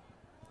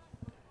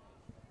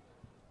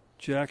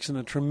 Jackson,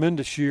 a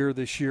tremendous year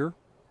this year.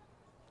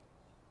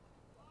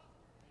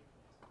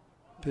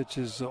 Pitch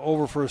is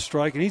over for a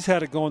strike, and he's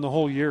had it going the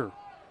whole year.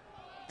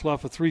 Clough,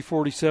 a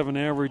 .347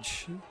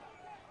 average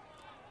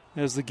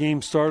as the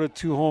game started.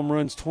 2 home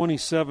runs,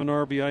 27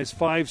 RBIs,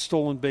 5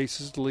 stolen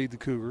bases to lead the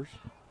Cougars.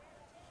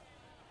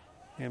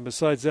 And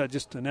besides that,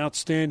 just an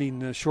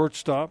outstanding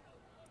shortstop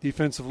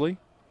defensively.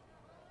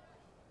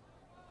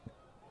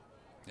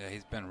 Yeah,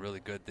 he's been really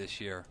good this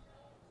year.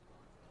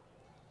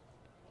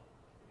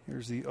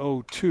 Here's the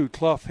 0-2.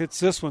 Clough hits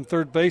this one.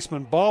 Third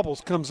baseman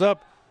bobbles, comes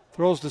up,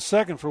 throws to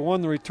second for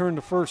 1. The return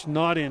to first,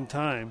 not in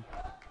time.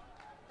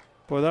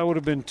 Boy, that would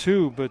have been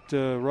 2, but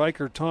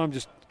Riker Tom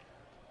just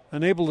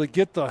unable to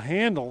get the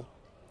handle.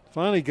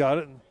 Finally got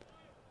it and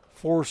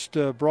forced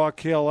Brock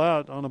Hale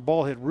out on a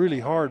ball hit really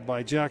hard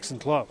by Jackson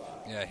Clough.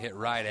 Yeah, hit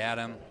right at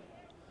him.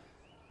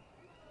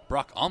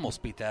 Brock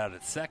almost beat that out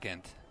at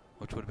second,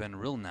 which would have been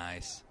real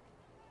nice.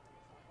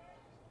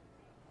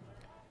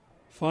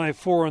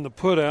 5-4 on the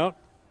putout.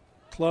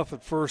 Clough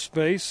at first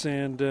base,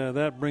 and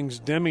that brings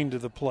Deming to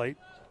the plate.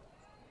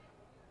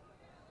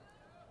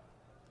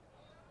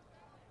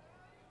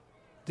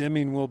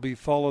 Deming will be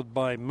followed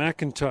by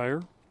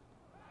McIntyre.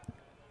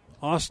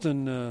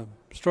 Austin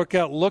struck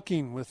out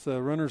looking with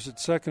runners at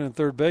second and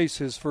third base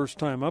his first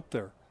time up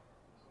there.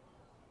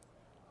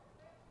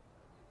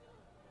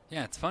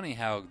 Yeah, it's funny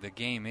how the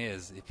game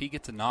is. If he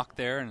gets a knock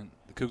there and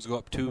the Cougs go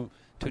up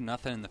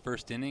 2-0 in the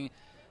first inning,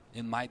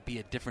 it might be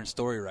a different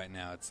story right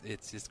now.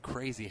 It's just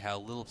crazy how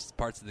little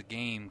parts of the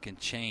game can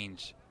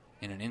change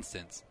in an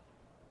instance.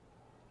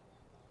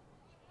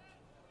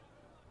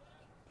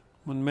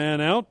 1 man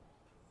out,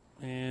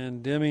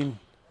 and Deming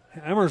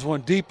hammers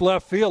one deep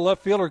left field.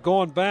 Left fielder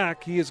going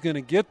back. He is going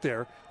to get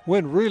there.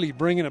 Wynn really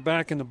bringing it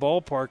back in the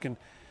ballpark and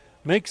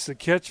makes the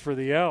catch for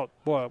the out.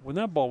 Boy, when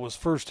that ball was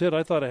first hit,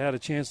 I thought it had a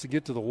chance to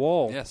get to the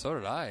wall. Yeah, so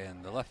did I.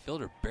 And the left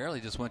fielder barely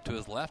just went to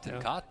his left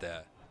and caught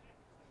that.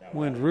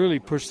 Wynn really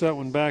pushed that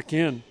one back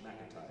in.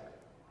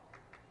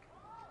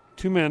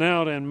 2 men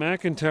out, and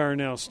McIntyre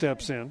now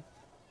steps in.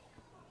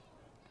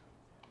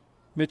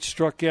 Mitch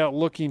struck out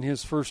looking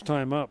his first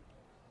time up.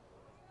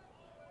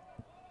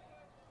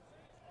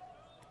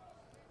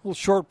 Little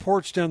short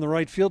porch down the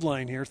right field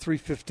line here,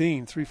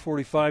 315,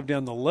 345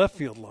 down the left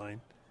field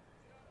line.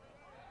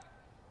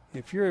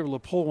 If you're able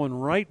to pull one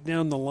right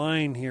down the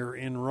line here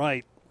in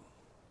right,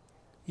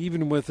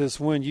 even with this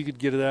wind, you could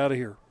get it out of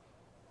here.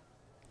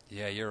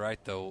 Yeah, you're right,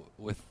 though.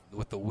 With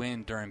the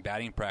wind during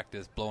batting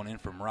practice blowing in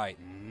from right,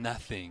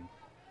 nothing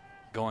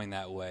going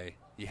that way.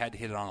 You had to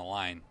hit it on the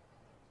line.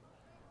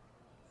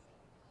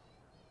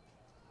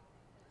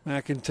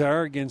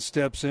 McIntyre again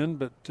steps in,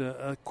 but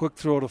a quick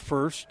throw to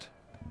first.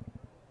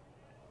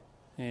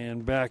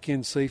 And back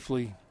in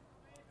safely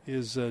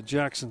is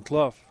Jackson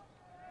Clough.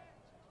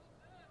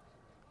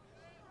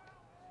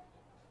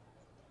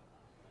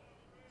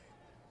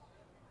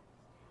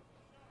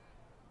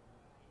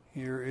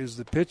 Here is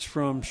the pitch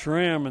from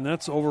Schramm, and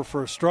that's over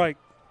for a strike.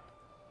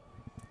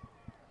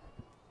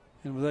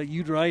 And with that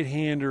Ute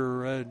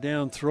right-hander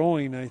down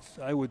throwing,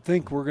 I would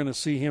think we're going to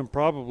see him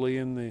probably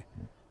in the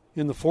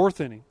 4th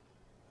inning.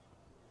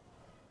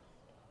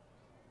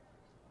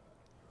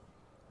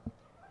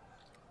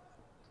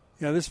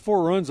 Yeah, this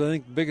 4 runs, I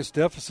think, the biggest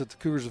deficit the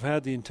Cougars have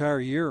had the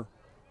entire year.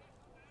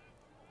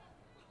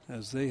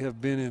 as they have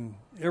been in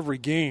every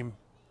game.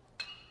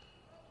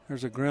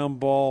 There's a ground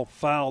ball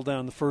foul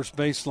down the first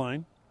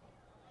baseline.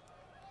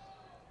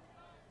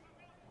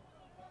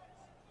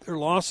 Their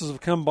losses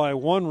have come by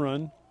 1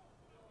 run,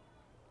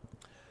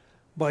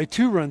 by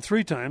 2 runs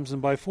 3 times,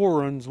 and by 4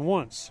 runs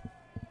once.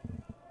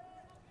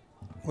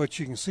 Which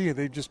you can see,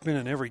 they've just been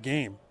in every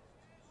game.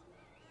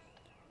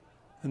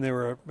 And they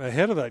were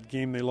ahead of that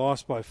game. They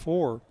lost by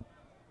 4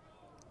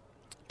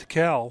 to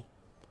Cal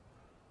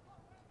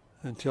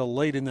until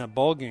late in that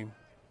ball game.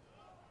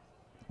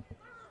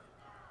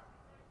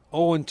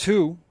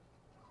 0-2.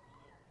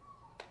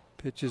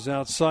 Pitch is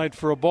outside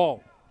for a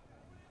ball.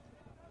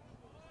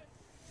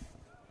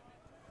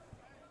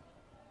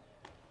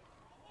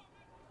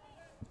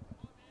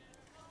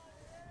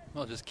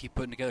 Well, just keep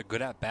putting together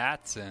good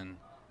at-bats and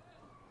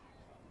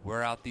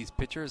wear out these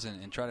pitchers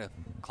and try to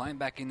climb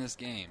back in this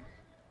game.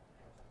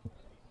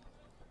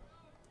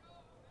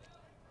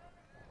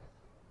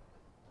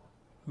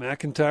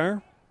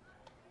 McIntyre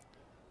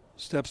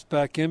steps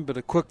back in, but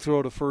a quick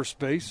throw to first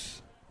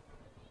base.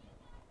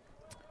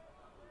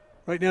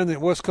 Right now in the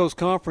West Coast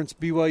Conference,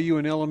 BYU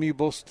and LMU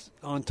both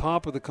on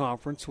top of the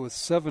conference with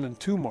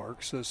 7-2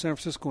 marks. San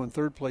Francisco in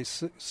third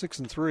place,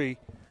 6-3.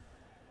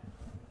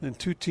 Then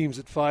 2 teams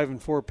at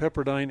 5-4,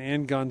 Pepperdine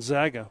and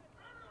Gonzaga.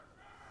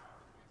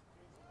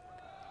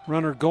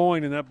 Runner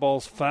going, and that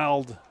ball's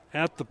fouled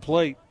at the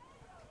plate.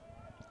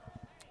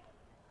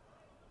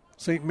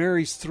 St.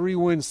 Mary's 3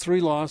 wins,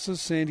 3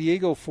 losses. San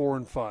Diego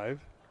 4-5.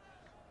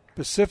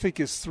 Pacific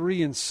is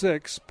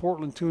 3-6.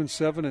 Portland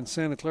 2-7, and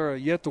Santa Clara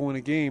yet to win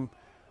a game,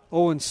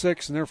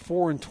 0-6, and they're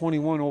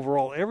 4-21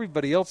 overall.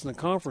 Everybody else in the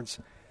conference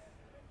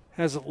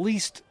has at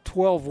least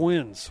 12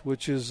 wins,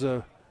 which is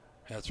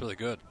that's really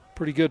good.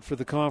 Pretty good for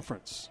the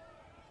conference.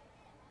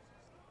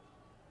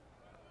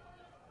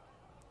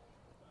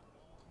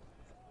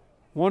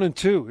 One and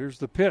two. Here's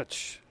the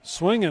pitch.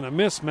 Swing and a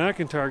miss.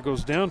 McIntyre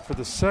goes down for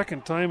the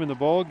second time in the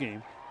ball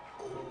game.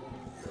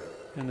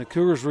 And the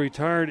Cougars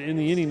retired in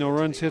the inning. No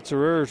runs, hits,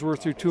 or errors. We're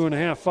through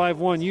 2.5.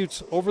 5-1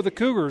 Utes over the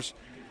Cougars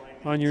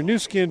on your new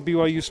skin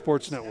BYU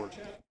Sports Network.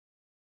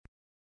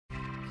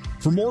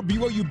 For more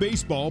BYU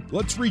baseball,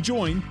 let's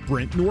rejoin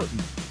Brent Norton.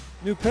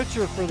 New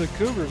pitcher for the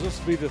Cougars. This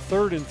will be the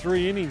third in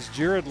 3 innings.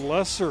 Jared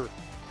Lesser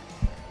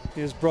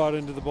is brought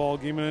into the ball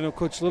game. And I know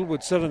Coach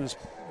Littlewood said in his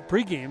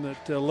pregame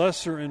that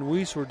Lesser and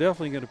Weiss were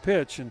definitely going to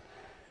pitch, and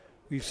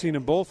we've seen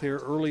them both here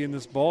early in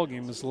this ball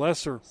game. As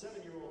Lesser,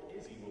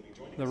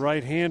 the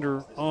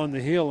right-hander, on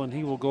the hill, and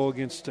he will go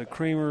against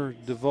Kramer,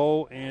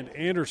 DeVoe, and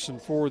Anderson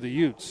for the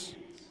Utes.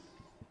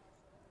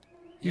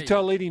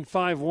 Utah leading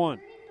 5-1.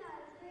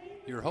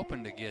 You were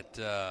hoping to get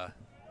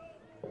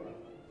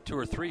 2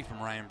 or 3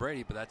 from Ryan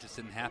Brady, but that just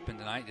didn't happen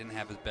tonight. Didn't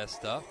have his best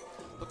stuff.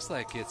 Looks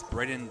like it's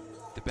Braden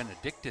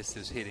DeBenedictis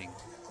is hitting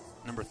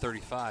number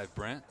 35,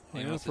 Brent.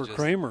 For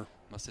Kramer.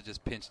 Must have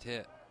just pinched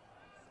hit.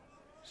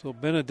 So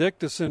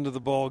Benedictus into the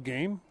ball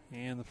game,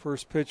 and the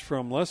first pitch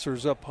from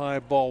Lesser's up high,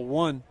 ball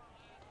 1.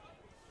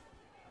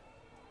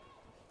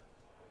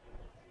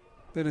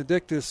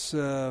 Benedictus,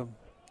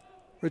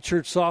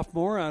 redshirt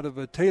sophomore out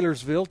of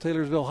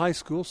Taylorsville High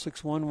School,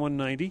 6'1",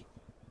 190.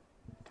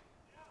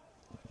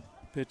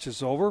 Pitch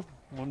is over.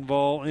 1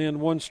 ball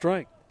and 1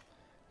 strike.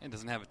 And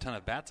doesn't have a ton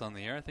of bats on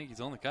the air. I think he's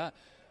only got,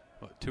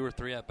 2 or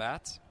 3 at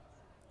bats.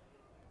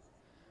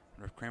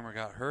 Wonder if Kramer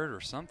got hurt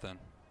or something.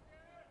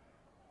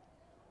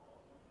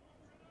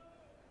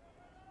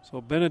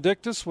 So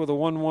Benedictus with a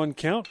 1-1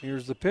 count.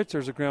 Here's the pitch.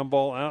 There's a ground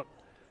ball out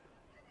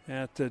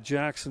at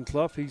Jackson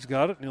Clough. He's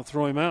got it, and he'll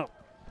throw him out.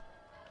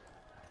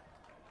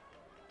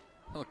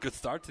 Well, good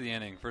start to the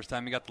inning. First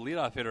time he got the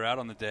leadoff hitter out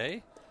on the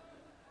day.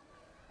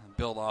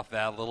 Build off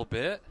that a little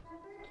bit.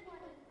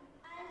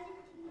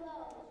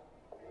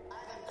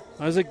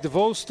 Isaac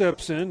DeVoe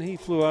steps in. He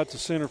flew out to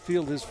center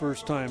field his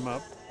first time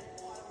up.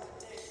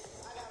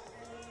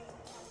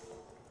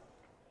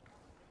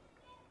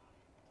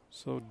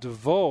 So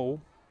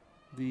DeVoe,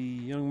 the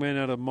young man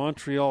out of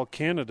Montreal,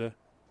 Canada,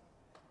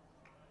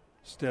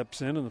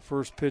 steps in, and the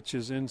first pitch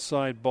is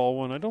inside, ball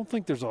 1. I don't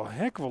think there's a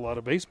heck of a lot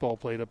of baseball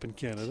played up in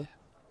Canada.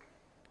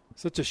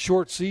 Such a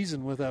short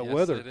season with that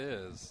weather. Yes, it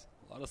is.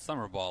 A lot of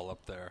summer ball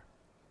up there.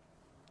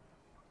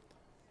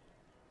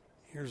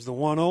 Here's the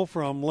 1-0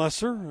 from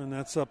Lesser, and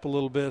that's up a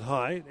little bit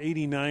high.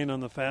 89 on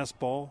the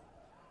fastball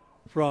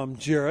from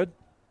Jared.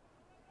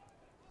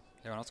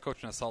 Yeah, when I was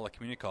coaching at Salt Lake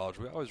Community College,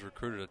 we always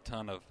recruited a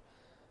ton of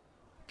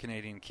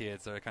Canadian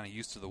kids that are kind of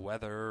used to the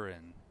weather.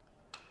 And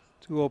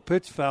 2-0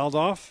 pitch fouled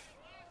off.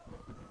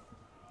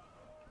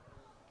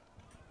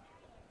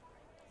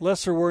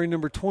 Lesser wearing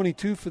number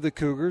 22 for the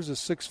Cougars, a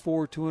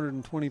 6'4",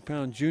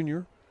 220-pound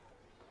junior.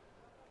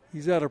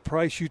 He's out of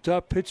Price,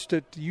 Utah, pitched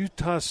at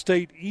Utah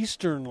State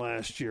Eastern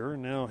last year,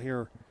 and now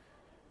here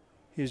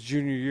his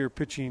junior year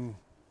pitching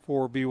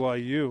for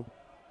BYU.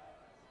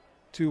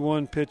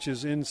 2-1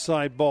 pitches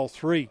inside, ball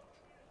 3.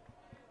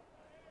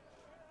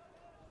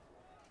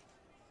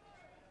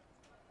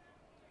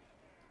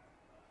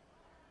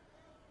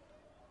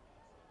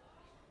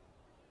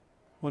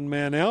 One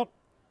man out.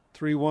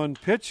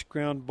 3-1 pitch,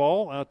 ground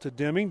ball out to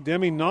Deming.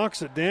 Deming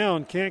knocks it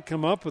down, can't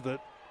come up with it.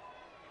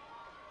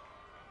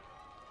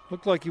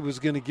 Looked like he was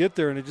going to get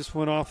there, and it just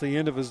went off the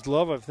end of his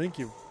glove. I think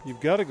you've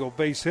got to go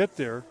base hit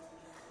there.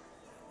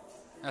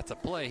 That's a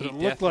play But he it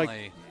looked definitely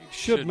like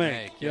should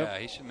make. Yeah,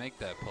 Yep. he should make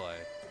that play.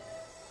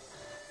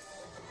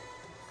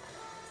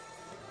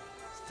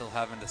 Still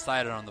haven't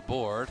decided on the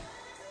board.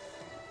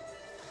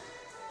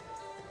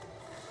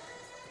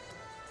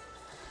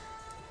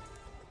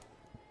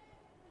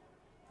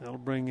 That'll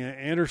bring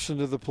Anderson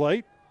to the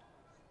plate.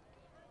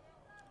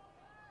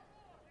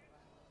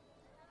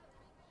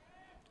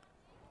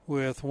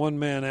 With one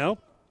man out.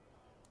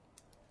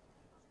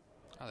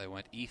 Oh, they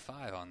went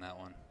E5 on that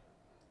one.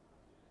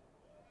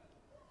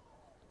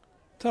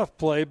 Tough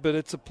play, but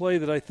it's a play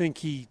that I think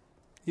he'd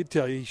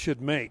tell you he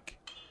should make.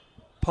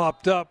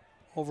 Popped up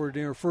over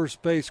near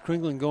first base.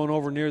 Kringlen going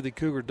over near the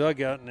Cougar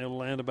dugout, and it'll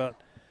land about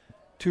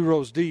 2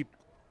 rows deep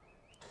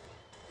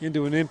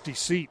into an empty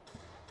seat.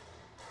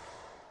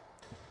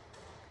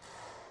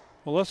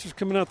 Well, Lester's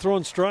coming out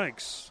throwing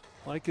strikes.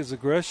 Like his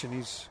aggression,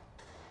 he's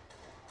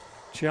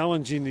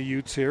challenging the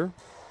Utes here.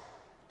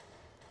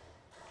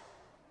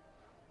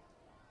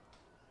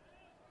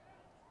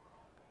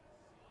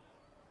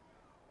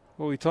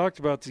 Well, we talked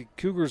about the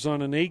Cougars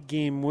on an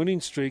 8-game winning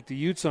streak, the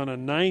Utes on a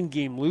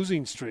 9-game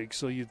losing streak.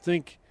 So you'd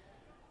think,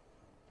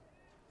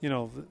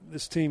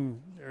 this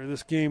team or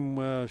this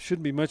game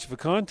shouldn't be much of a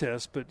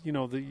contest. But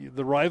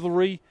the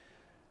rivalry.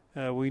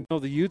 We know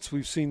the Utes.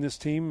 We've seen this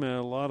team.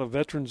 A lot of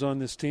veterans on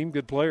this team.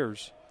 Good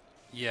players.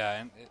 Yeah,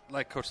 and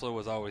like Coach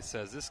Lewis always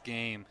says, this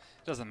game,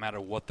 it doesn't matter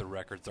what the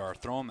records are.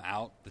 Throw them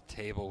out the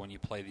table when you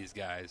play these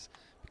guys.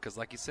 Because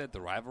like you said,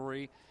 the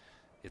rivalry,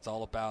 it's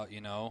all about,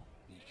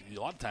 a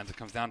lot of times it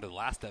comes down to the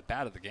last at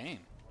bat of the game.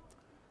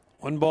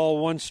 1 ball,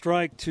 1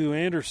 strike to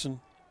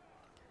Anderson.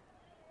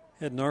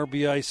 Had an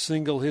RBI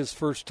single his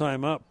first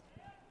time up.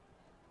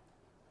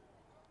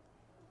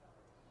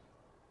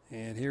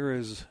 And here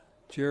is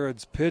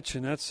Jared's pitch,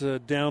 and that's a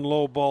down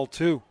low ball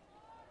 2.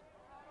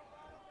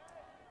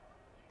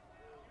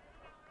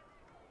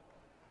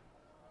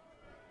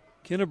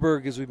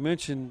 Kinneberg, as we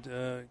mentioned,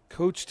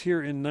 coached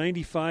here in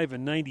 95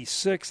 and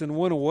 96 and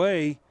went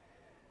away.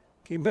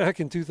 Came back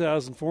in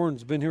 2004 and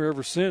has been here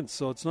ever since.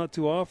 So it's not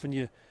too often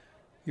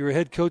you're a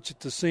head coach at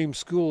the same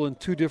school in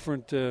 2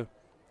 different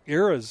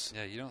eras.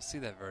 Yeah, you don't see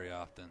that very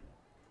often.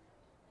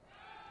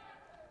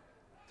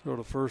 Throw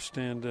to first,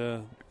 and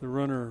the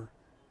runner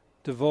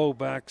DeVoe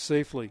back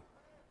safely.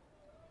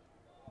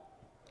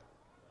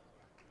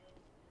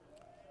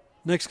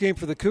 Next game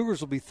for the Cougars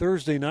will be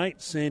Thursday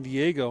night, San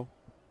Diego.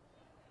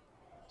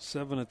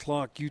 7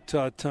 o'clock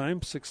Utah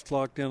time, 6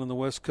 o'clock down on the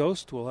West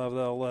Coast. We'll have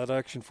all that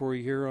action for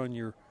you here on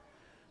your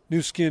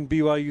new skin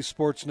BYU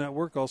Sports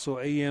Network, also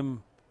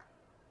AM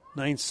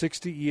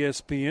 960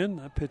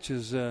 ESPN. That pitch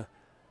is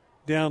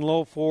down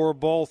low for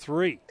ball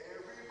 3.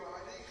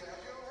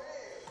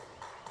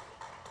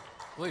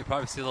 Well, you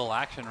probably see a little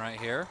action right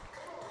here.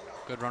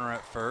 Good runner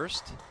at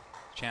first.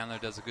 Chandler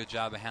does a good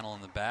job of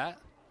handling the bat.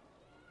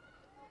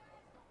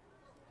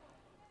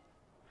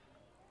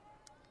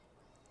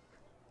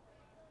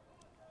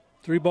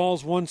 Three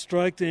balls, 1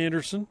 strike to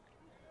Anderson.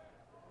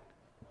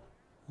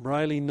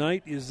 Briley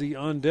Knight is the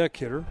on-deck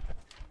hitter.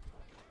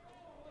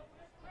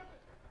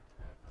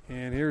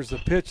 And here's the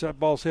pitch. That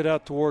ball's hit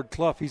out toward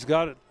Clough. He's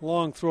got it.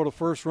 Long throw to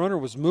first. Runner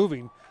was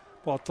moving.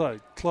 Well, I'll tell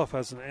you, Clough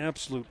has an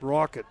absolute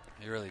rocket.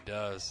 He really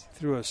does.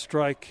 Threw a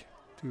strike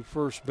to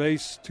first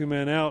base. 2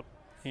 men out.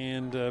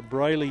 And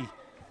Briley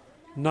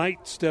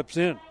Knight steps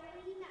in.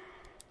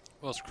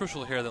 Well, it's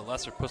crucial here that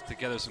Lesser puts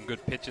together some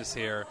good pitches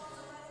here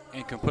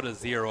and can put a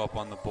 0 up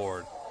on the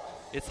board.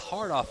 It's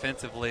hard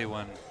offensively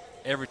when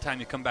every time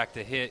you come back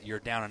to hit, you're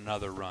down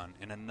another run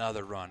and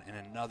another run and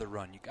another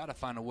run. You got to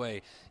find a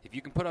way. If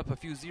you can put up a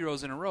few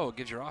zeros in a row, it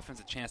gives your offense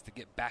a chance to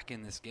get back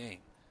in this game.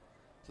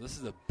 So this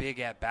is a big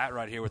at-bat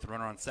right here with a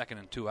runner on second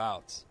and 2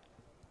 outs.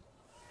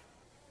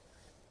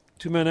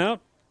 2 men out.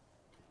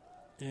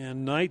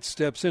 And Knight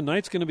steps in.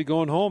 Knight's going to be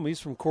going home.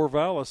 He's from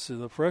Corvallis,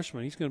 the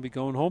freshman. He's going to be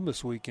going home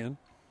this weekend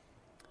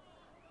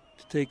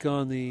to take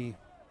on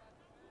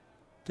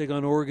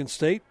Oregon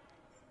State,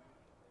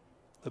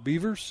 the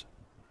Beavers.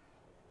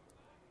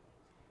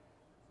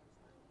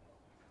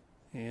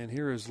 And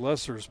here is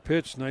Lesser's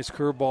pitch. Nice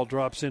curveball,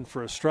 drops in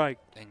for a strike.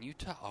 And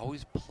Utah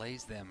always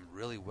plays them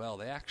really well.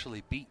 They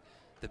actually beat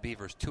the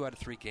Beavers 2 out of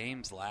 3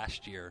 games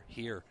last year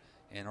here,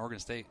 and Oregon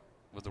State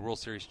was the World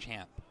Series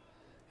champ.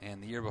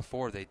 And the year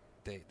before, they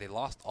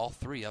lost all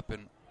 3 up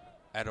in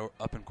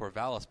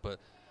Corvallis, but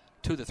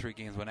 2 of the 3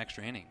 games went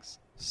extra innings.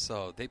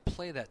 So they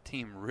play that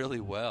team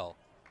really well.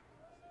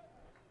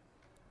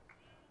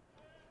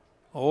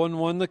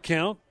 0-1 the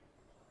count.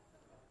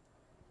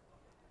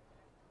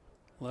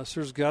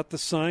 Lesser's got the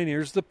sign.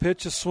 Here's the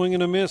pitch, a swing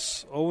and a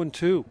miss.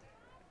 0-2.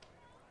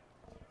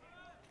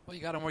 Well,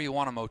 you got him where you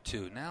want him,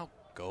 0-2. Now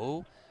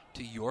go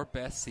to your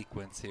best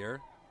sequence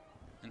here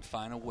and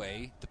find a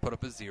way to put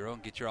up a 0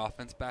 and get your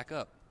offense back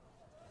up.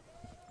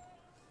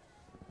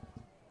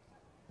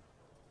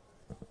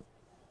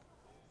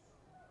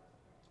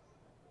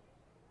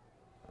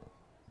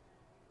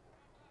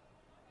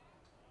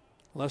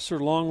 Lesser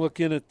long look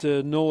in at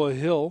Noah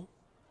Hill.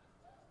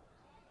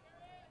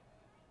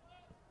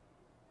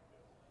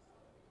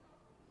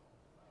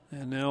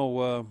 And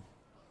now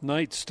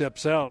Knight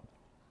steps out.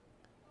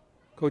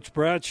 Coach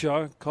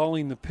Bradshaw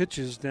calling the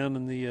pitches down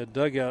in the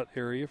dugout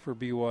area for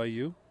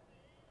BYU.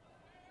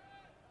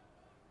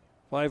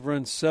 5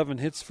 runs, 7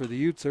 hits for the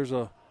Utes. There's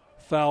a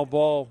foul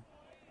ball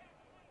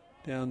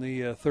down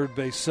the third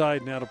base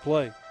side, now to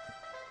play.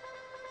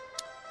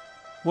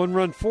 1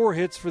 run, 4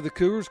 hits for the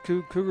Cougars.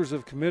 Cougars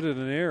have committed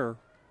an error,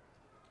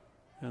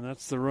 and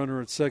that's the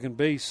runner at second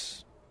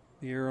base,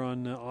 the error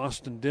on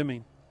Austin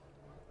Deming.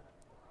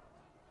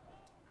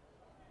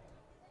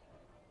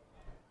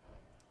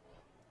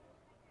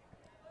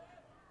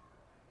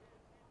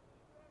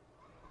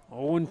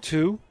 Oh,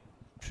 0-2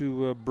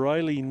 to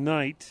Briley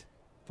Knight,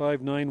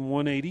 5'9",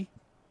 180.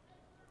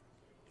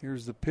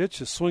 Here's the pitch,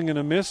 a swing and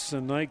a miss,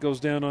 and Knight goes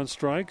down on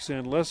strikes,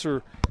 and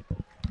Lesser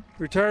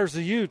retires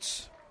the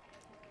Utes.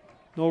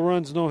 No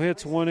runs, no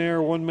hits, 1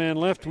 error, 1 man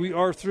left. We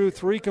are through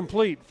 3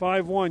 complete.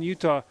 5-1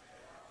 Utah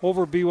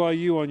over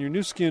BYU on your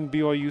new skin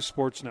BYU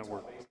Sports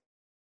Network.